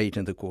straight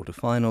in the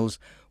quarterfinals,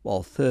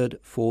 while 3rd,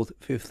 4th,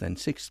 5th and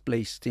 6th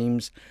place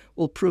teams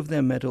will prove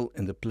their mettle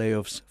in the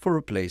playoffs for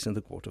a place in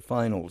the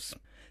quarterfinals.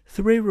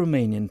 3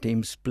 Romanian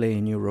teams play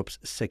in Europe's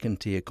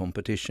second-tier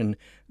competition,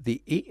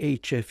 the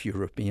EHF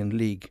European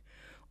League.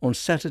 On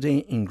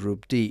Saturday in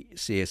Group D,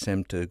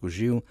 CSM Târgu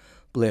Jiu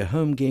play a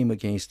home game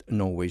against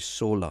Norway's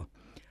Sola.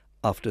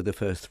 After the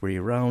first 3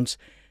 rounds,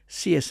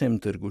 CSM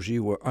Târgu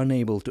Jiu were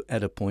unable to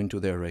add a point to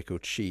their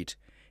record sheet.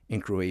 In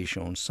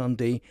Croatia on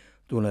Sunday,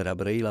 Dunărea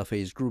Brăila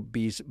faced Group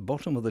B's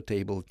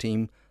bottom-of-the-table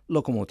team,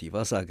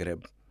 Lokomotiva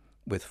Zagreb.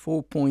 With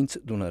 4 points,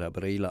 Dunărea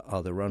Brăila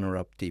are the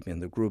runner-up team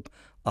in the group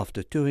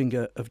after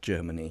Thüringer of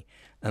Germany.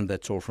 And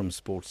that's all from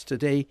sports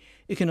today.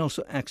 You can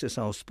also access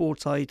our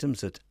sports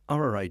items at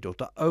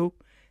rri.ro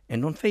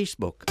and on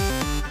Facebook.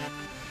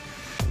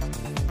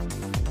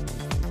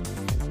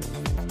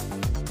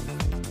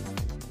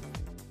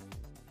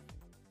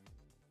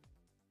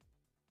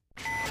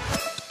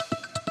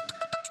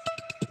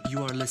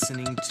 You are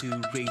listening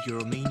to Radio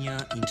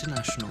Romania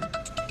International.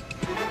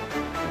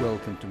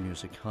 Welcome to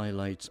Music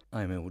Highlights.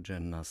 I'm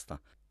Eugen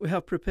Nasta. We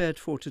have prepared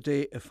for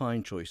today a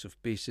fine choice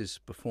of pieces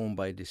performed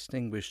by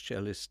distinguished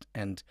cellist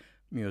and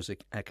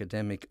music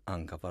academic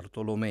Anca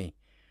Vartolomei.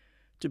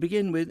 To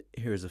begin with,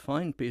 here's a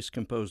fine piece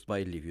composed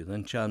by Liviu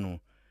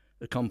Dânceanu.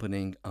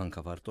 Accompanying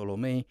Anca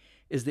Vartolomei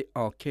is the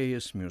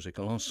Archaeus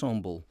Musical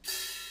Ensemble.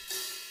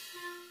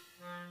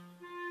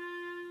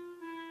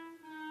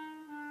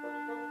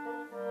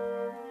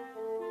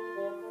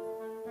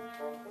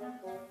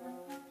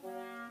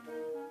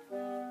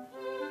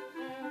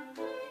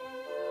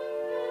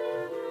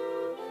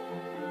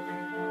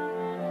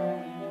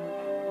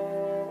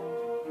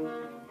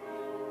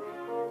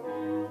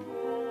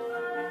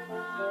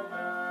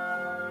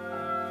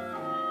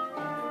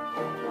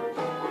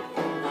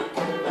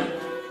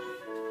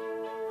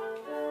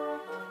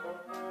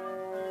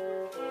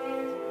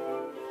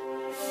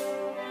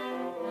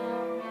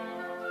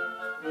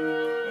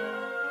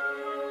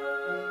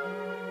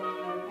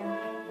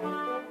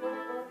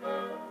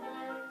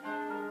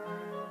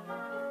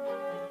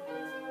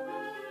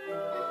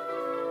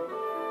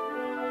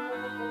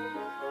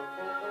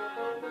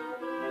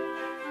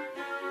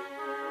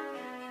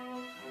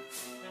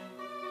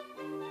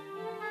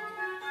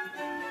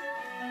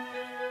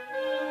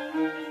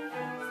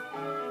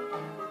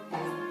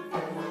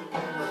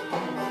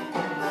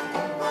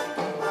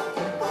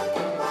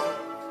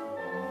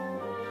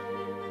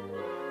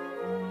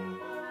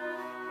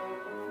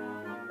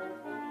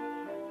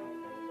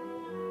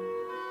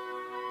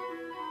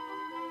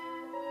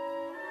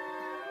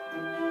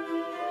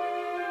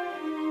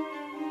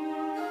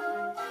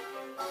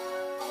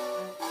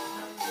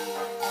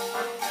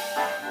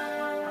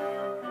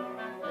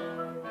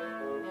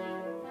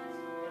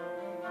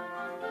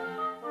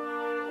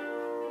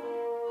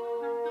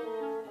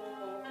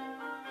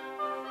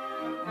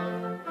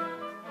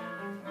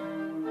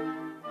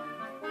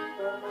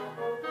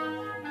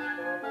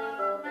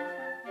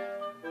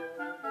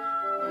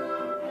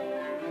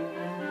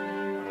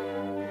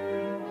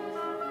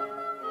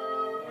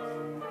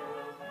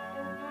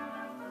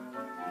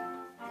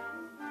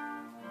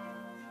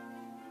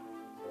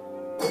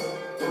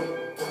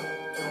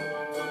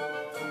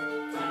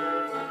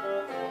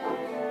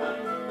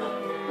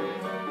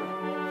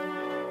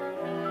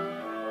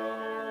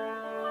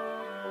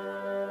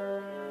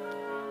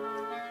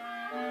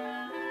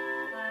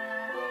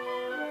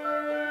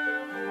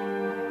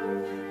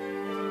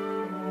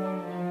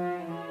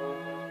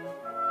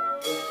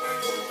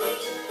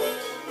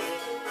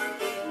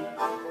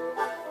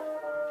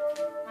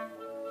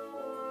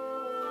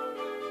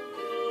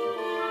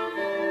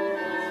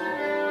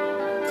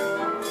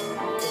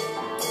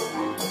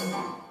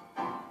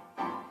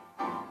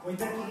 Voi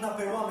te turna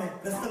pe oameni,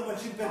 le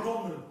stălmăcim pe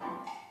Domnul.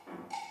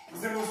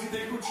 Se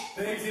de cruci,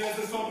 te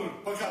exileze somnul,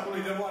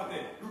 păcatului de moarte,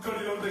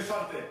 lucrărilor de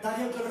șarte. Dar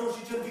el că rău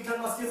și cel vican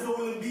maschez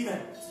răul în bine.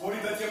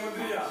 Sporită-ți-e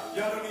mândria,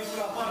 iar în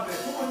într-una parte.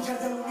 Tu înger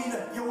de lumină,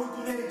 eu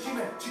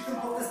întunericime, și când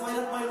poftesc mai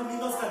lat mai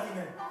luminos ca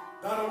tine.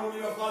 Dar o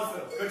lumină falsă,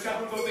 căci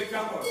acum tot te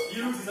cheamă,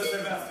 iluzii să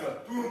servească.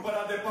 Tu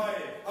împărat de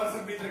paie,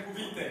 arzând printre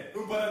cuvinte,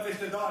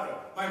 împărătește dară,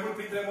 mai mult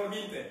printre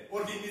morminte,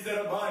 ori din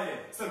mizeră baie,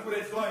 să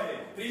cureți doaie,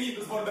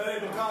 trimindu-ți vorbele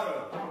de cară.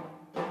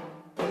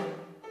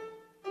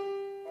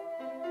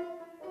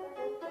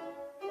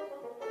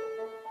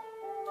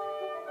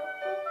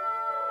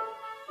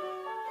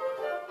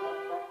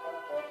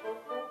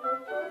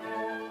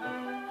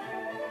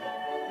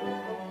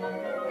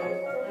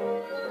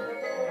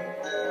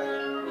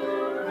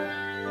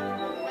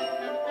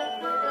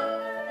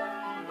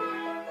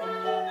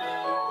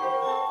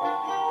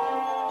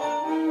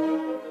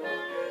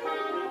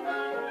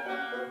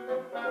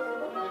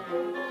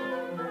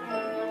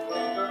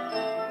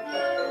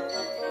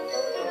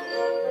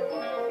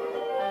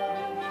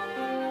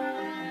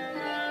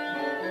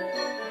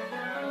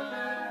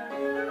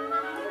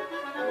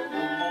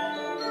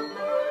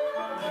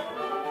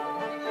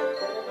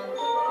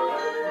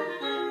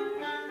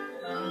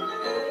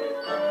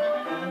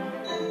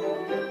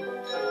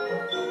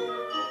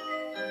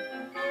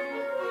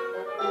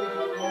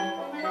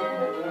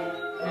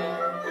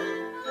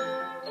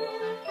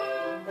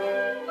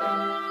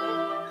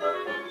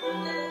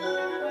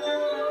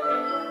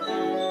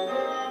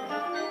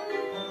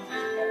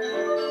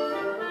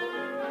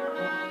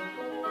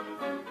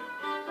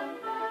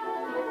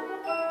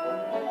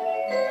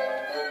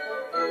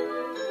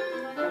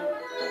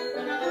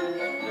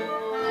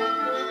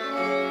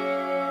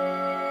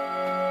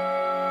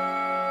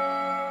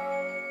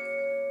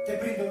 te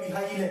prinde un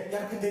Mihaile,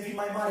 iar când devii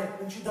mai mare,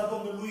 în ciuda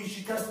Domnului și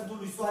chiar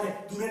Sfântului Soare,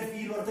 dureri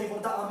fiilor tăi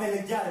vor da amele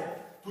gheare.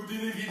 Tu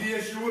din invidie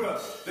și ură,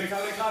 de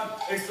Calecan,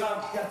 exclam,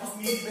 iar tu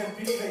smirite,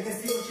 împlinire,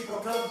 destinul și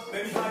proclam, pe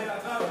Mihai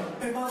Lacan,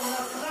 pe Manu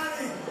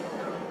Naționale!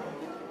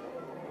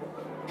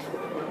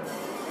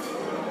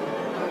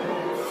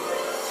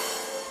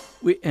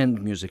 We end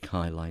music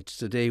highlights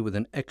today with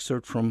an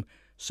excerpt from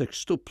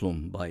Sextuplum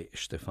by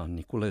Ștefan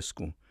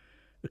Niculescu.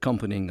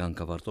 Accompanying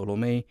Anca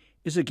Bartolomei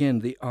is again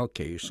the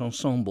Archeus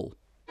Ensemble.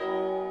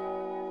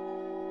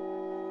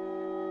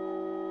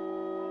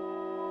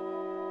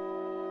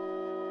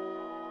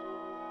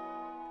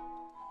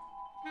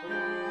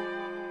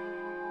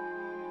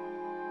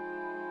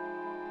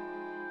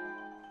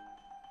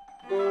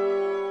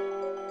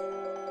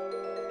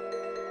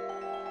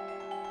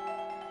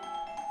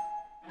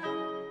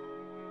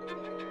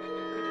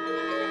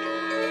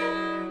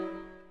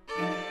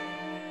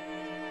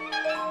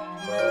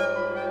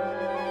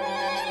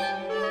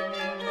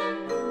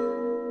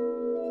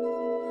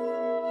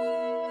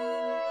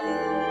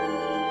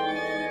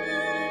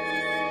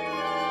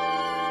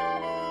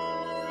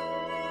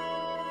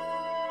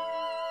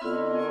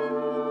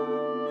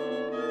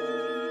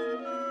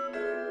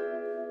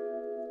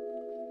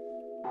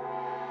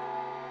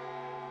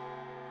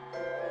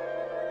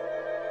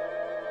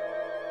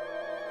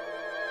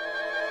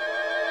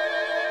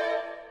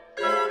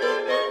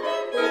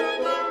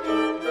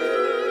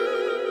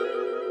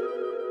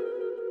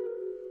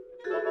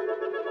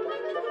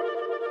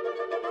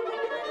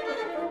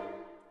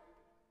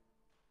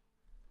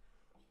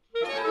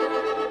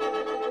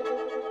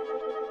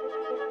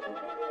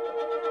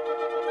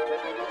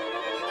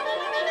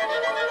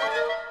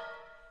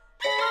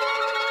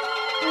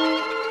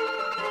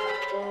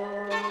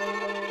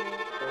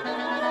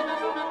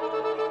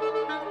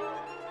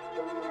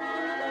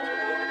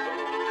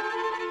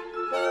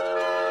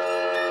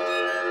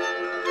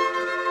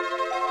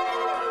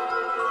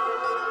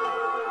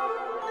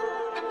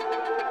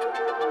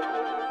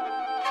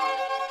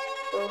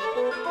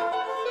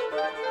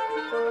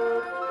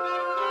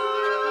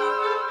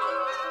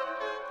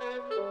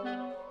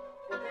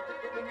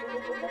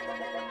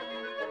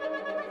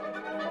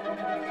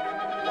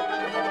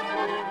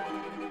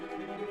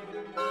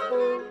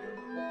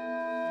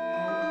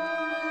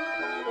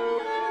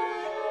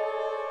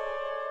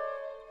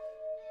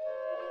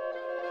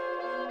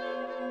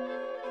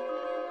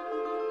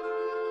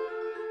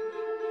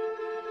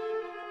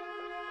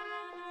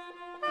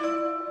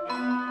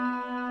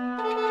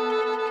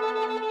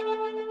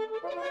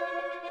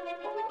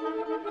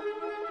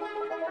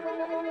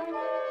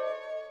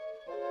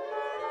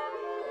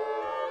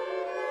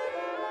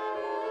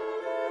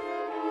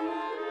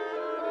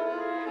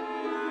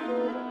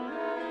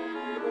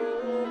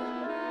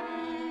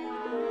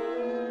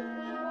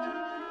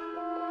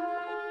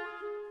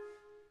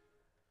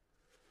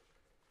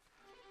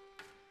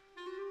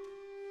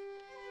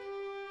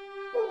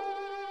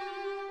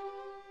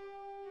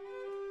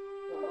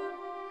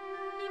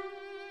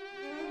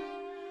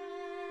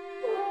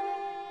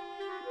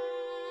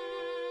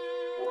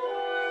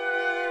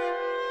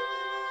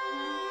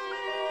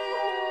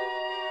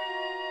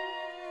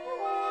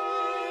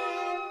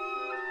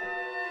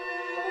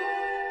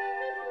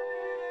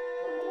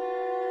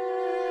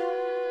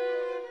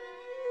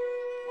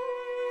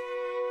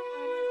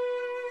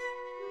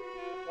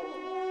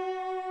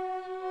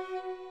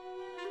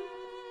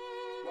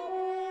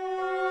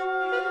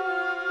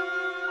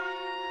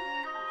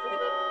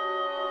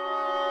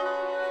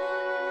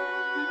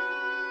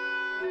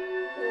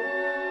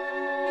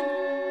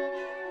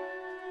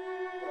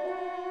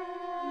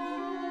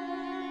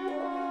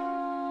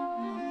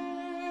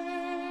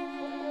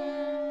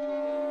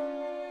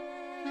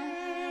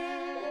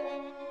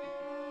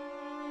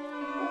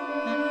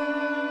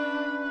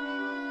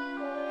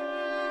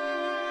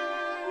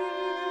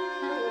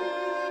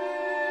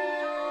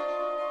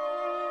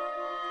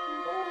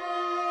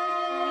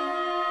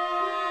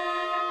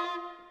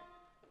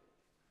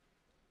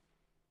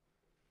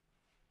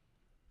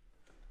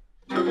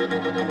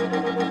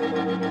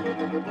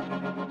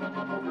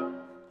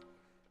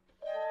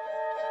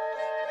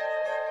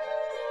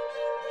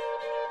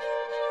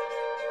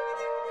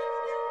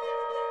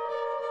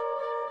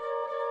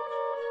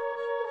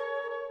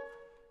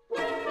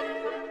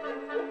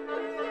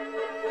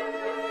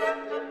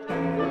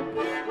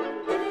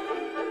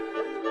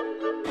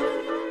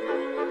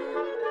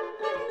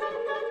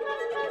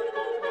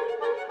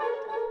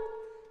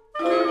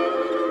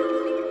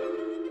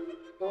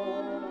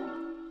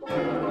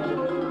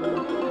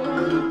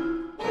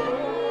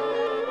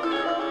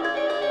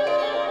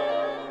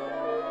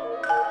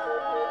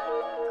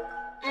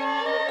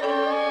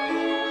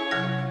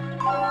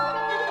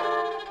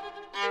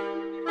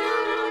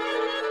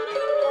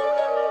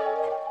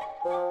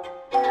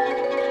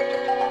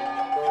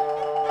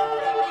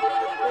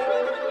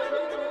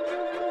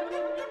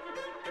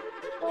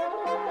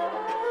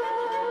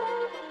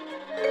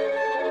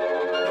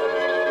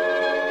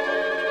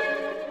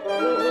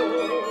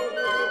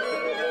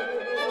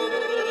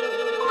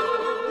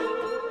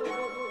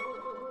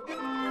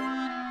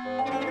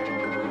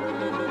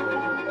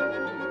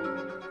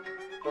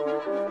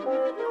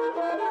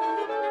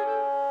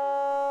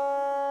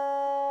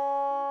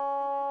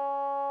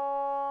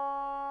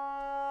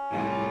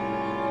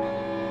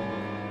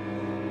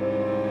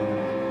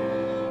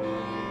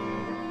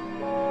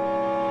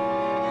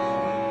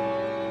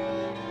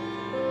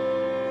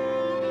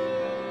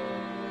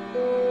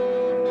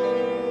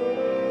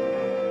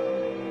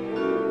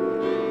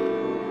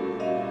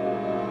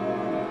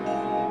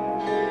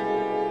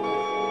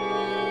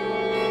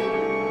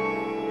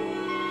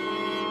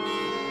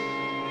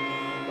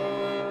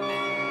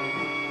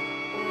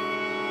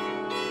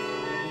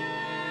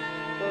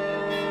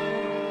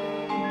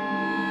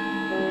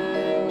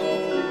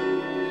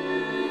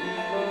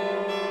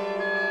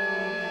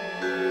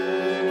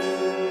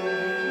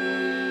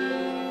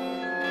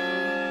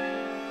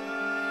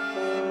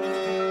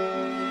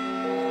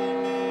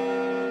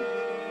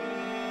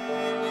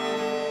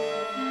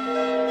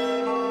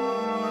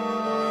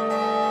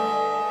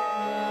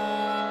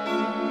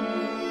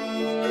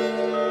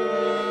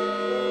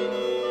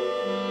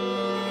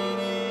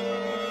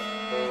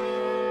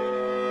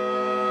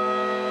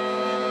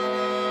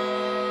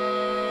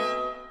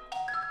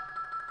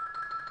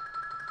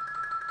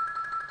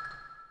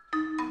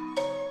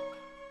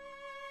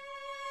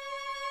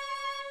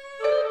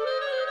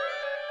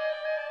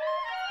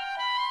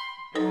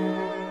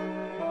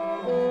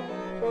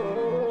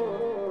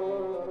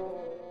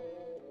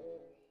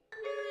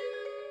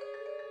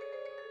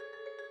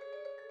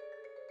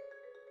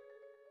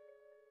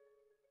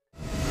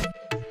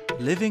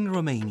 Living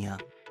Romania.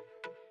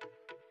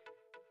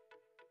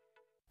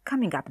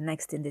 Coming up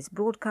next in this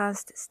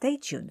broadcast, stay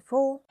tuned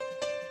for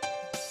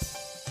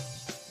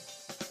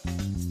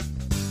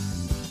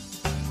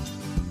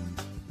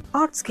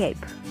Artscape.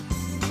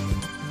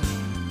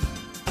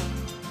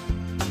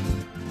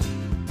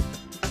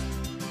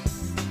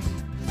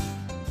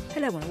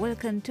 Hello and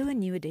welcome to a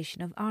new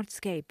edition of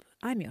Artscape.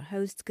 I'm your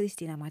host,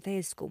 Cristina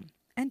Mateescu,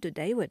 and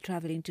today we're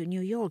traveling to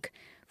New York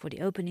for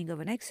the opening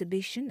of an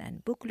exhibition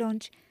and book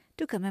launch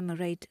to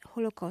commemorate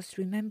Holocaust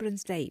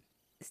Remembrance Day.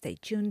 Stay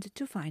tuned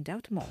to find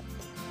out more.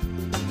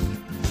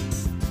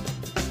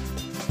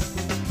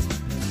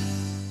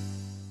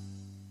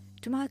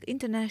 To mark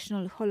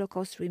International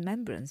Holocaust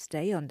Remembrance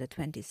Day on the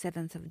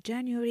 27th of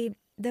January,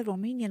 the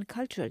Romanian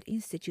Cultural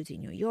Institute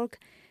in New York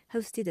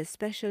hosted a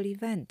special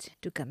event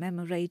to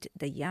commemorate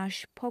the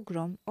Iași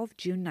pogrom of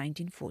June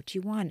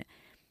 1941,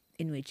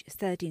 in which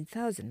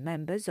 13,000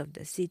 members of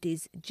the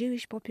city's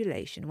Jewish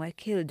population were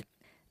killed.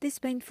 This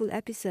painful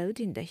episode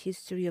in the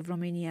history of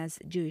Romania's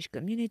Jewish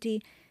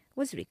community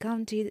was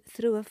recounted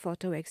through a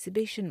photo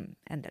exhibition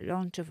and the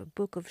launch of a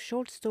book of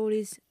short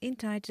stories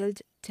entitled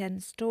 10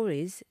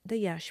 Stories,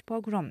 the Iași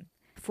Pogrom.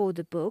 For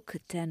the book,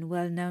 10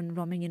 well-known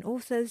Romanian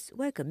authors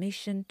were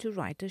commissioned to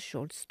write a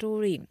short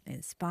story,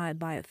 inspired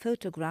by a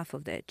photograph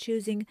of their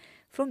choosing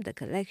from the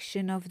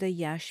collection of the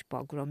Iași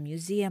Pogrom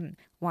Museum,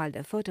 while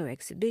the photo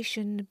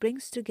exhibition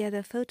brings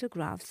together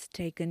photographs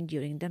taken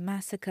during the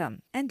massacre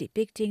and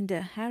depicting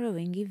the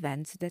harrowing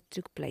events that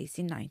took place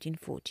in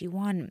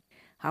 1941.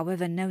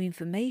 However, no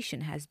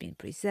information has been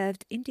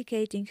preserved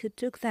indicating who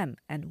took them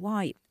and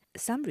why.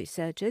 Some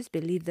researchers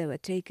believe they were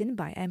taken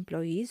by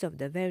employees of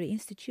the very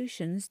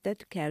institutions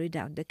that carried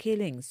out the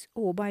killings,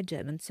 or by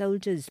German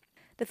soldiers.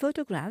 The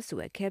photographs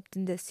were kept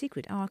in the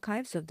secret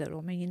archives of the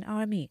Romanian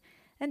army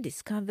and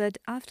discovered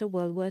after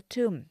World War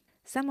II,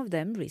 some of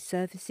them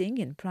resurfacing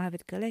in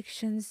private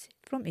collections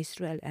from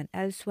Israel and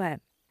elsewhere.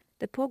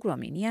 The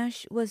pogrom in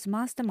Iași was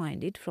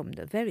masterminded from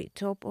the very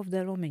top of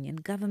the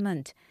Romanian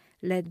government,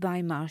 led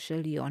by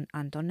Marshal Ion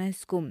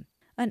Antonescu,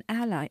 an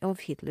ally of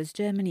Hitler's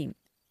Germany,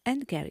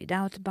 and carried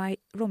out by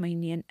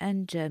Romanian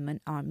and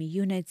German army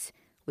units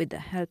with the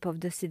help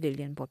of the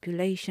civilian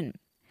population.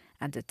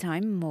 At the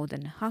time, more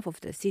than half of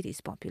the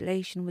city's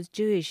population was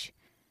Jewish.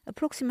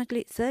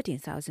 Approximately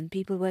 13,000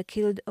 people were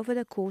killed over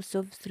the course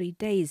of 3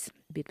 days,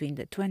 between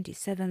the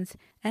 27th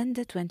and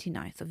the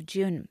 29th of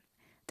June.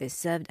 This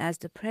served as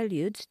the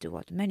prelude to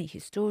what many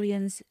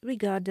historians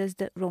regard as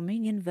the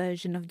Romanian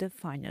version of the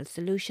final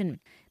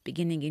solution,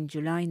 beginning in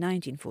July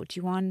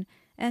 1941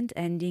 and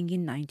ending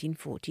in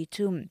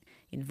 1942,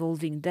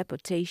 involving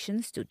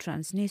deportations to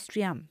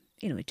Transnistria,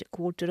 in which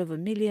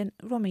 250,000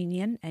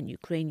 Romanian and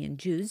Ukrainian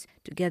Jews,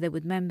 together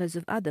with members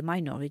of other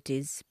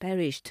minorities,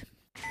 perished.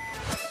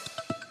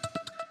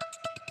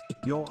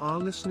 You are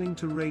listening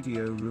to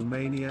Radio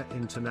Romania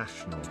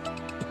International.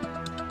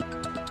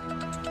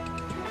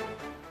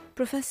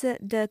 Professor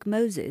Dirk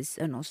Moses,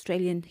 an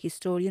Australian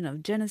historian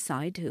of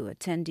genocide who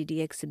attended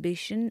the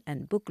exhibition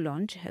and book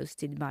launch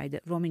hosted by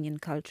the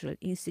Romanian Cultural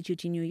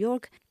Institute in New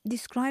York,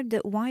 described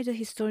the wider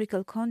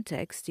historical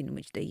context in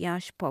which the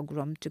Iași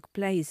pogrom took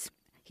place.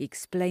 He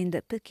explained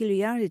the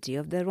peculiarity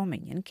of the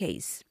Romanian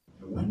case.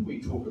 When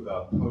we talk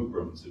about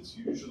pogroms, it's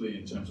usually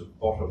in terms of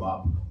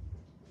bottom-up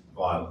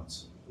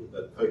violence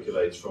that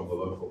percolates from the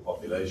local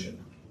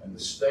population, and the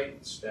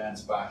state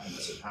stands back and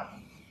lets it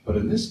happen. But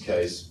in this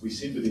case, we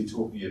seem to be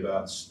talking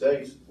about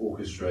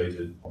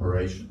state-orchestrated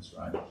operations,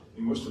 right,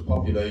 in which the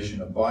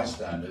population are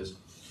bystanders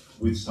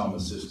with some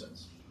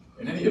assistance.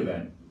 In any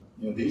event,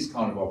 these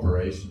kind of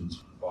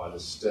operations by the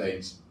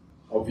state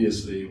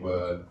obviously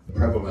were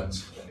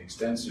prevalent and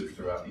extensive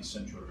throughout East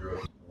Central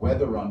Europe,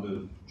 whether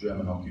under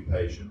German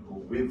occupation or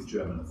with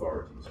German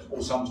authorities,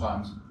 or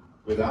sometimes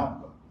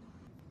without them.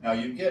 Now,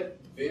 you get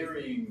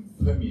varying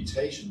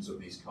permutations of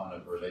these kind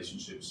of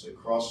relationships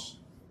across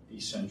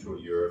East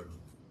Central Europe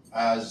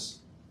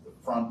as the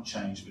front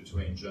changed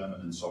between German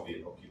and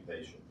Soviet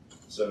occupation.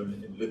 So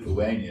in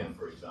Lithuania,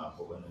 for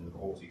example, and in the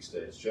Baltic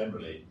states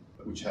generally,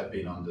 which had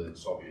been under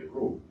Soviet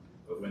rule,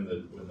 but when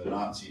the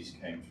Nazis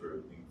came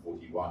through in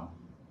 1941,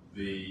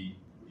 the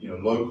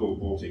local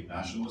Baltic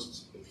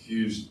nationalists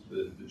accused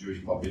the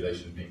Jewish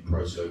population of being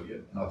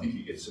pro-Soviet, and I think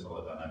you get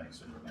similar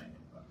dynamics in Romania,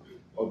 right,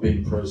 of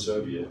being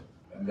pro-Soviet,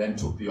 and then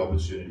took the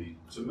opportunity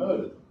to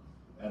murder them.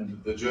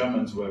 And the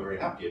Germans were very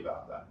happy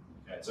about that.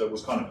 Okay? So it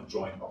was kind of a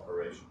joint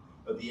operation.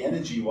 But the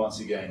energy, once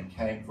again,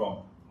 came from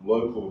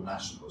local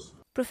nationalists.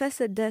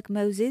 Professor Dirk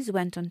Moses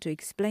went on to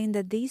explain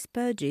that these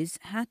purges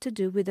had to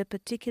do with a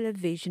particular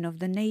vision of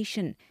the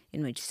nation,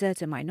 in which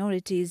certain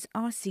minorities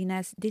are seen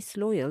as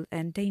disloyal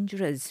and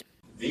dangerous.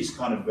 These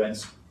kind of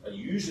events are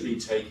usually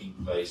taking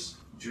place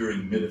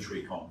during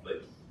military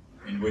conflict,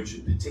 in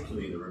which,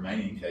 particularly in the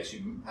Romanian case,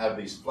 you have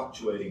these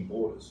fluctuating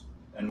borders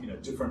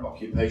and different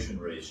occupation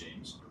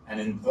regimes. And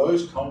in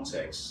those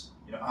contexts,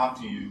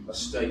 after a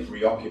state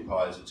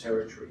reoccupies a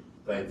territory,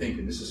 they think,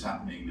 and this is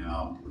happening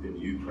now in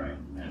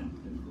Ukraine and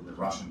in the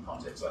Russian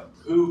context, like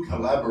who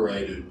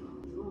collaborated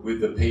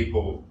with the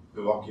people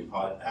who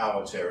occupied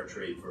our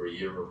territory for a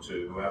year or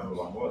two, however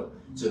long it was.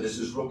 So this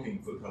is looking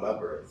for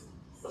collaborators.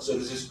 So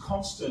there's this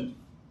constant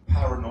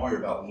paranoia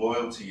about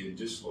loyalty and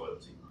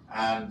disloyalty.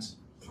 And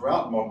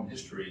throughout modern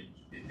history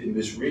in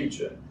this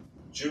region,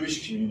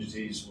 Jewish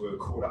communities were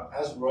caught up,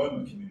 as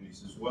Roma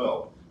communities as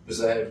well, because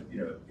they have,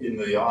 in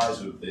the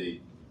eyes of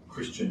the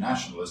Christian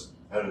nationalists,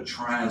 had a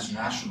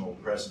transnational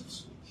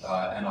presence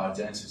and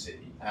identity,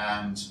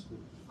 and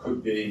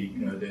could be,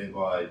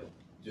 thereby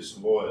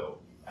disloyal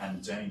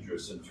and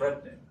dangerous and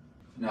threatening.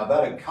 Now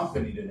that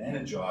accompanied and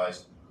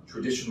energized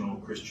traditional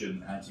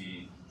Christian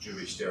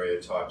anti-Jewish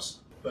stereotypes,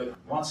 but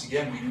once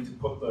again we need to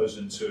put those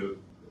into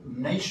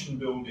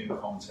nation-building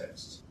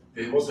contexts.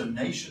 There was a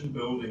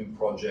nation-building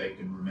project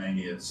in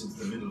Romania since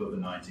the middle of the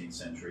 19th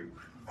century,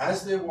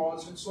 as there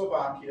was in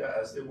Slovakia,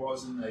 as there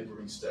was in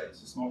neighboring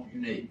states. It's not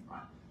unique,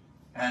 right?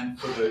 And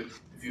for the,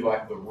 if you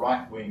like, the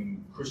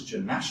right-wing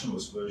Christian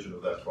nationalist version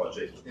of that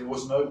project, there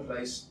was no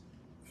place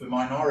for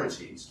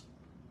minorities,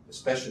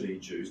 especially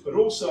Jews, but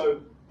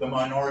also the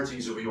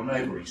minorities of your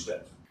neighboring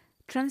state.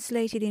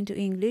 Translated into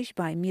English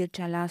by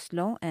Mircea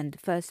Laszlo and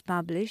first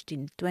published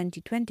in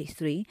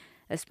 2023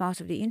 as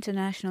part of the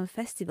International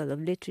Festival of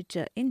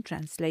Literature in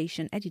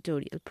Translation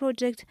editorial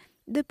project,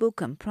 the book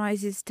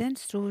comprises 10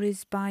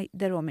 stories by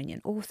the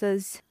Romanian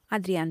authors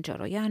Adrian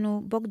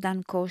Cioroianu,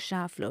 Bogdan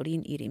Coșa,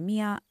 Florin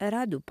Irimia,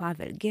 Radu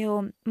Pavel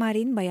Gheo,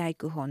 Marin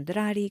Băiaicu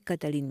Hondrari,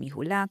 Cătălin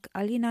Mihulac,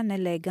 Alina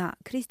Nelega,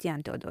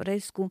 Cristian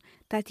Teodorescu,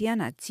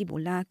 Tatiana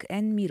Țibulac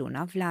and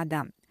Miruna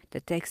Vlada.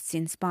 The texts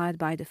inspired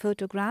by the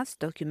photographs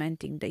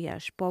documenting the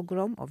Iași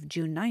pogrom of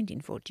June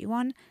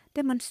 1941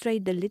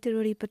 demonstrate the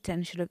literary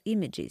potential of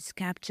images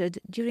captured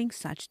during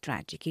such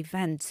tragic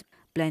events.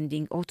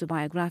 Blending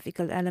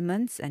autobiographical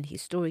elements and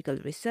historical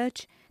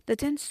research, the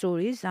 10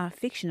 stories are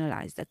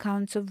fictionalized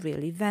accounts of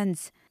real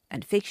events,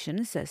 and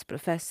fiction, says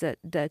Professor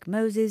Dirk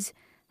Moses,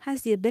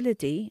 has the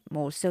ability,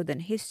 more so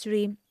than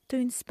history, to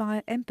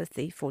inspire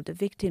empathy for the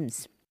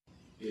victims.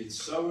 It's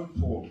so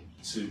important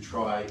to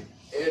try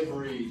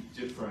every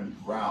different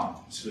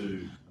route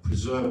to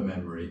preserve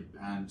memory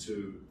and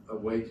to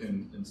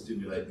awaken and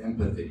stimulate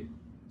empathy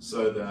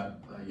so that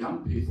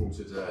young people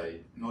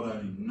today not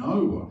only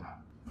know what happened,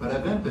 but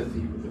have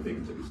empathy with the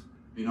victims.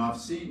 I've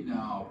seen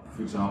now,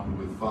 for example,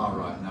 with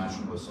far-right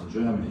nationalists in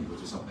Germany,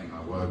 which is something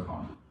I work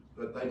on,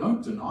 but they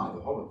don't deny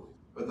the Holocaust.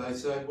 But they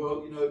say,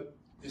 well,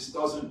 this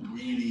doesn't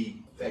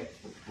really affect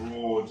the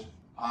broad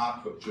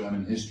arc of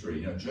German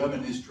history.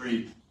 German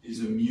history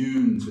is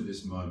immune to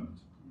this moment,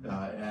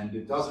 and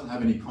it doesn't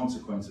have any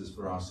consequences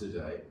for us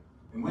today.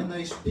 And when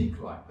they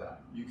speak like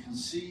that, you can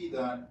see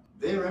that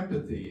their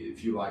empathy,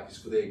 if you like, is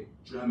for their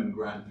German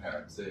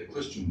grandparents, their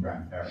Christian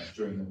grandparents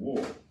during the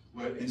war,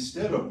 where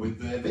instead of with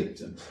their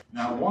victims.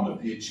 Now, one of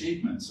the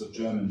achievements of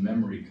German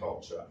memory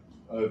culture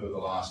over the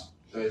last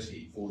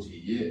 30, 40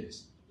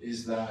 years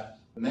is that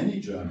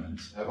many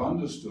Germans have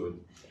understood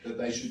that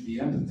they should be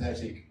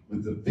empathetic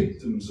with the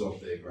victims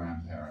of their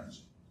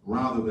grandparents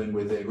rather than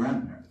with their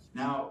grandparents.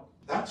 Now,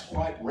 that's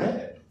quite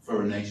rare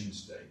for a nation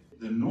state.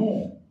 The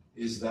norm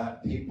is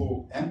that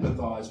people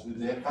empathize with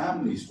their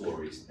family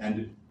stories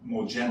and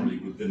more generally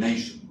with the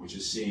nation, which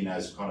is seen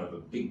as kind of a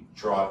big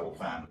tribal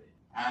family.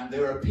 And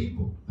there are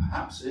people,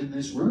 perhaps in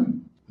this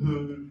room,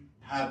 who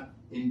have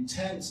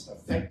intense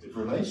affective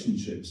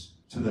relationships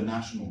to the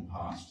national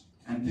past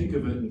and think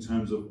of it in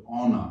terms of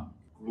honor,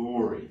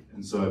 glory,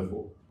 and so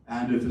forth.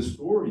 And if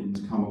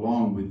historians come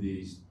along with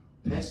these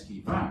pesky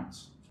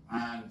facts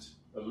and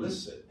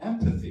elicit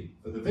empathy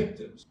for the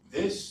victims,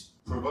 this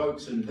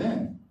provokes in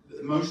them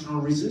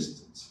emotional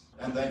resistance,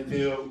 and they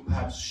feel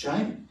perhaps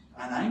shame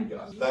and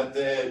anger that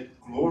their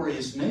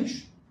glorious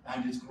nation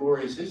and its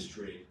glorious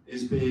history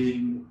is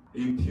being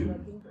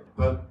impugned.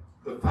 But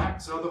the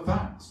facts are the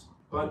facts.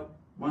 But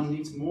one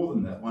needs more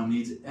than that. One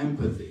needs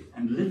empathy.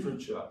 And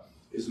literature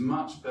is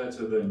much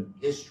better than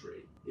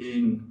history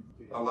in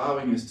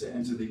allowing us to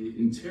enter the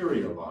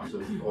interior lives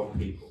of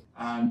people.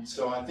 And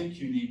so I think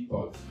you need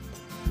both.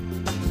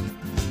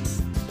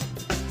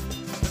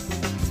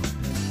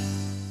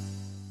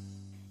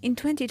 In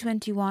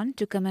 2021,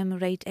 to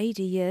commemorate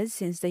 80 years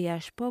since the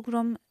Iași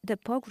pogrom, the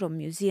Pogrom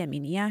Museum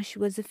in Iași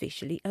was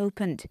officially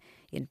opened,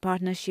 in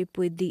partnership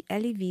with the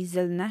Elie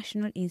Wiesel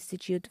National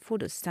Institute for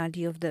the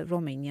Study of the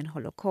Romanian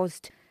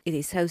Holocaust. It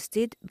is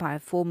hosted by a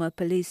former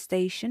police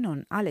station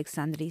on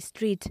Alexandri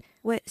Street,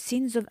 where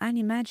scenes of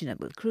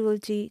unimaginable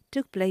cruelty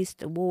took place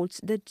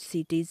towards the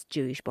city's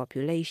Jewish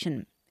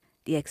population.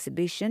 The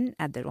exhibition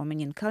at the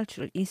Romanian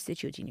Cultural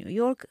Institute in New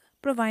York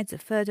provides a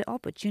further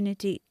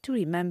opportunity to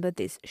remember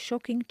this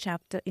shocking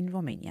chapter in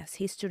Romania's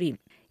history.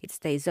 It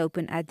stays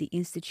open at the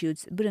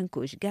Institute's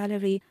Brâncuș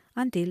Gallery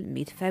until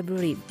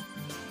mid-February.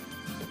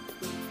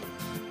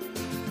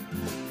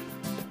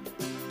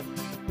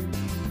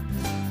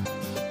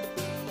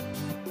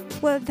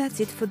 Well, that's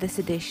it for this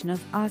edition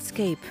of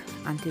Artscape.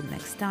 Until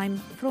next time,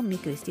 from me,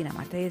 Cristina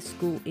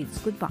Mateescu, it's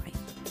goodbye.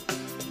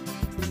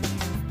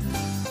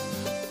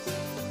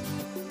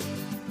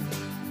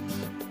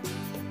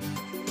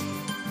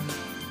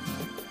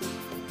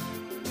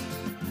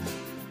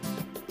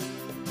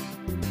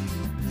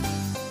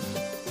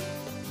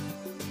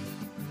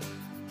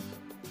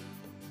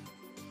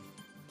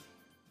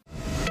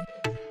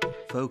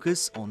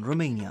 focus on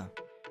Romania.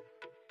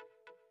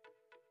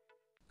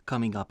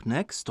 Coming up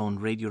next on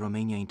Radio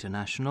Romania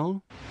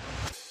International,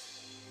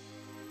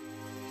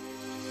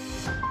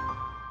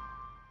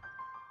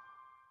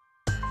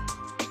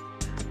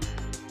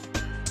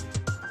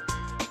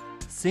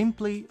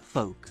 Simply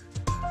Folk.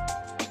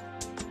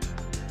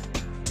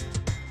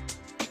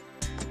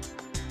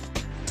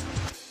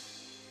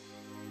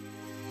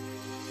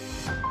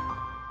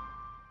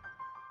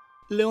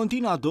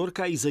 Leontina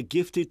Dorca is a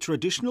gifted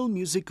traditional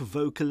music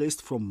vocalist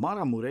from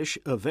Maramureș,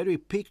 a very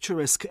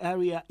picturesque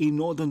area in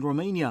northern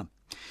Romania.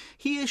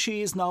 Here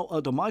she is now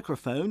at the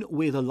microphone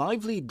with a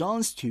lively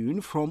dance tune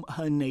from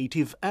her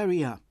native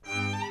area.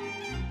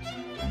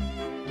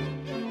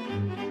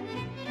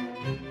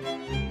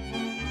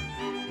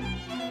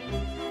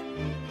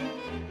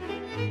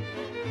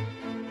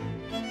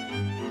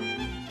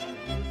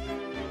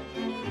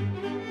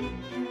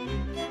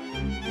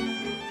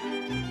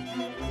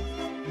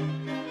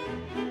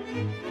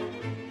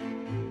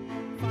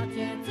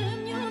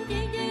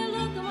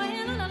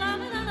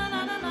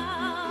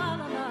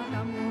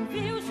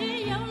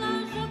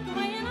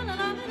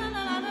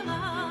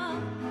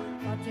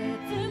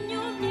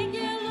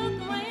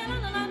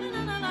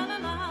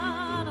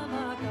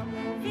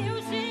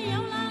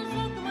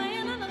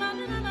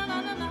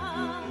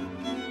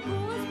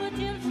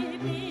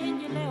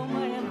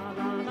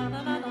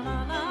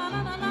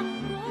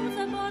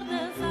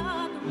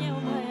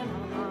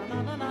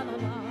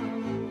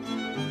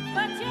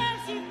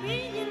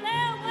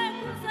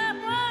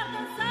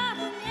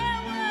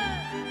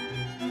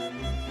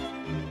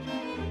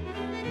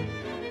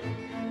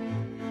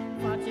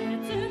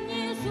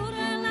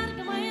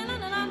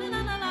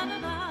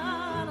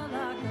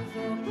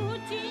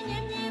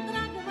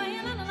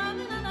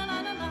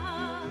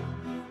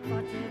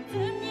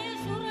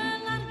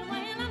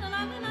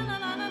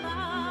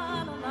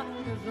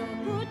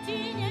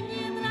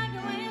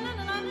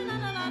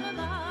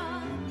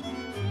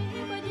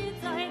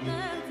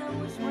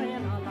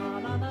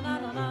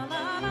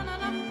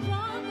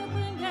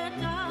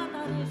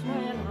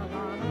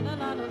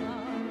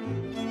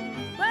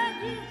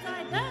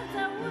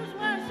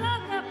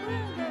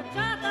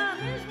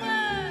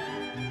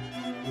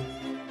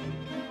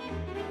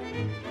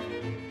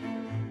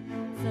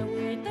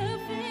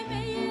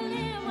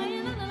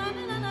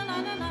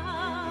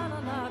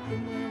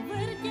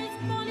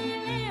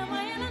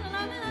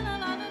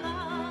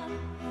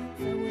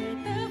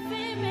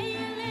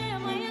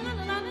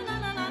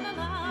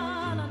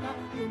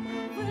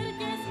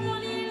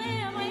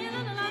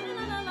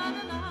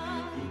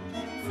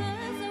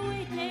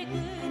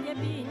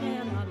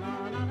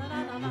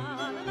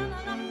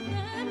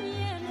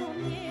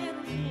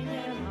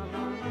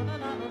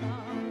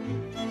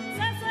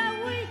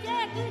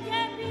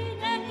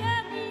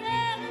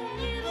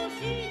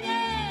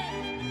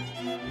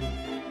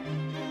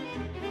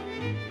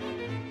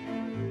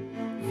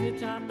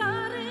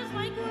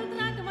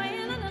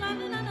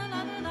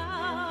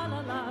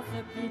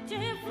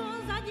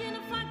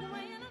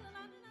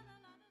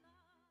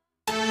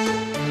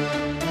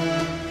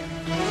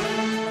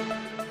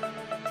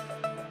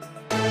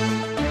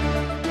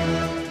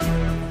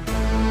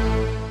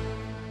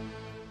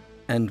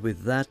 And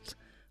with that,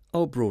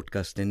 our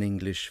broadcast in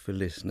English for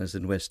listeners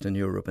in Western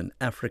Europe and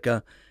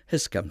Africa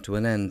has come to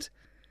an end.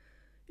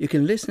 You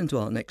can listen to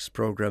our next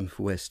program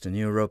for Western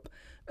Europe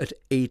at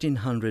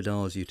 1800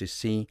 hours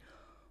UTC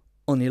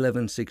on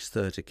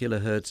 11630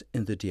 kHz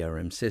in the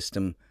DRM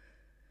system.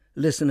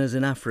 Listeners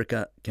in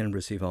Africa can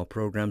receive our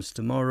programs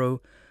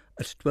tomorrow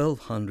at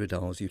 1200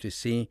 hours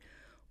UTC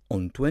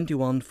on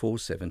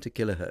 21470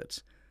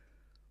 kHz.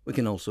 We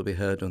can also be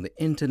heard on the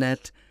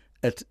internet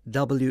at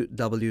www.rri.ro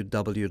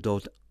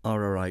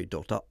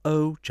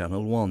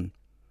Channel 1.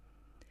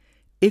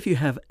 If you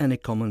have any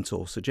comments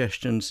or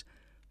suggestions,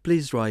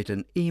 please write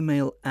an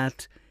email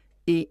at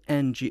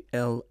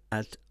engl@rri.ro.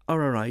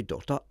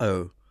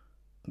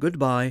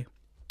 Goodbye.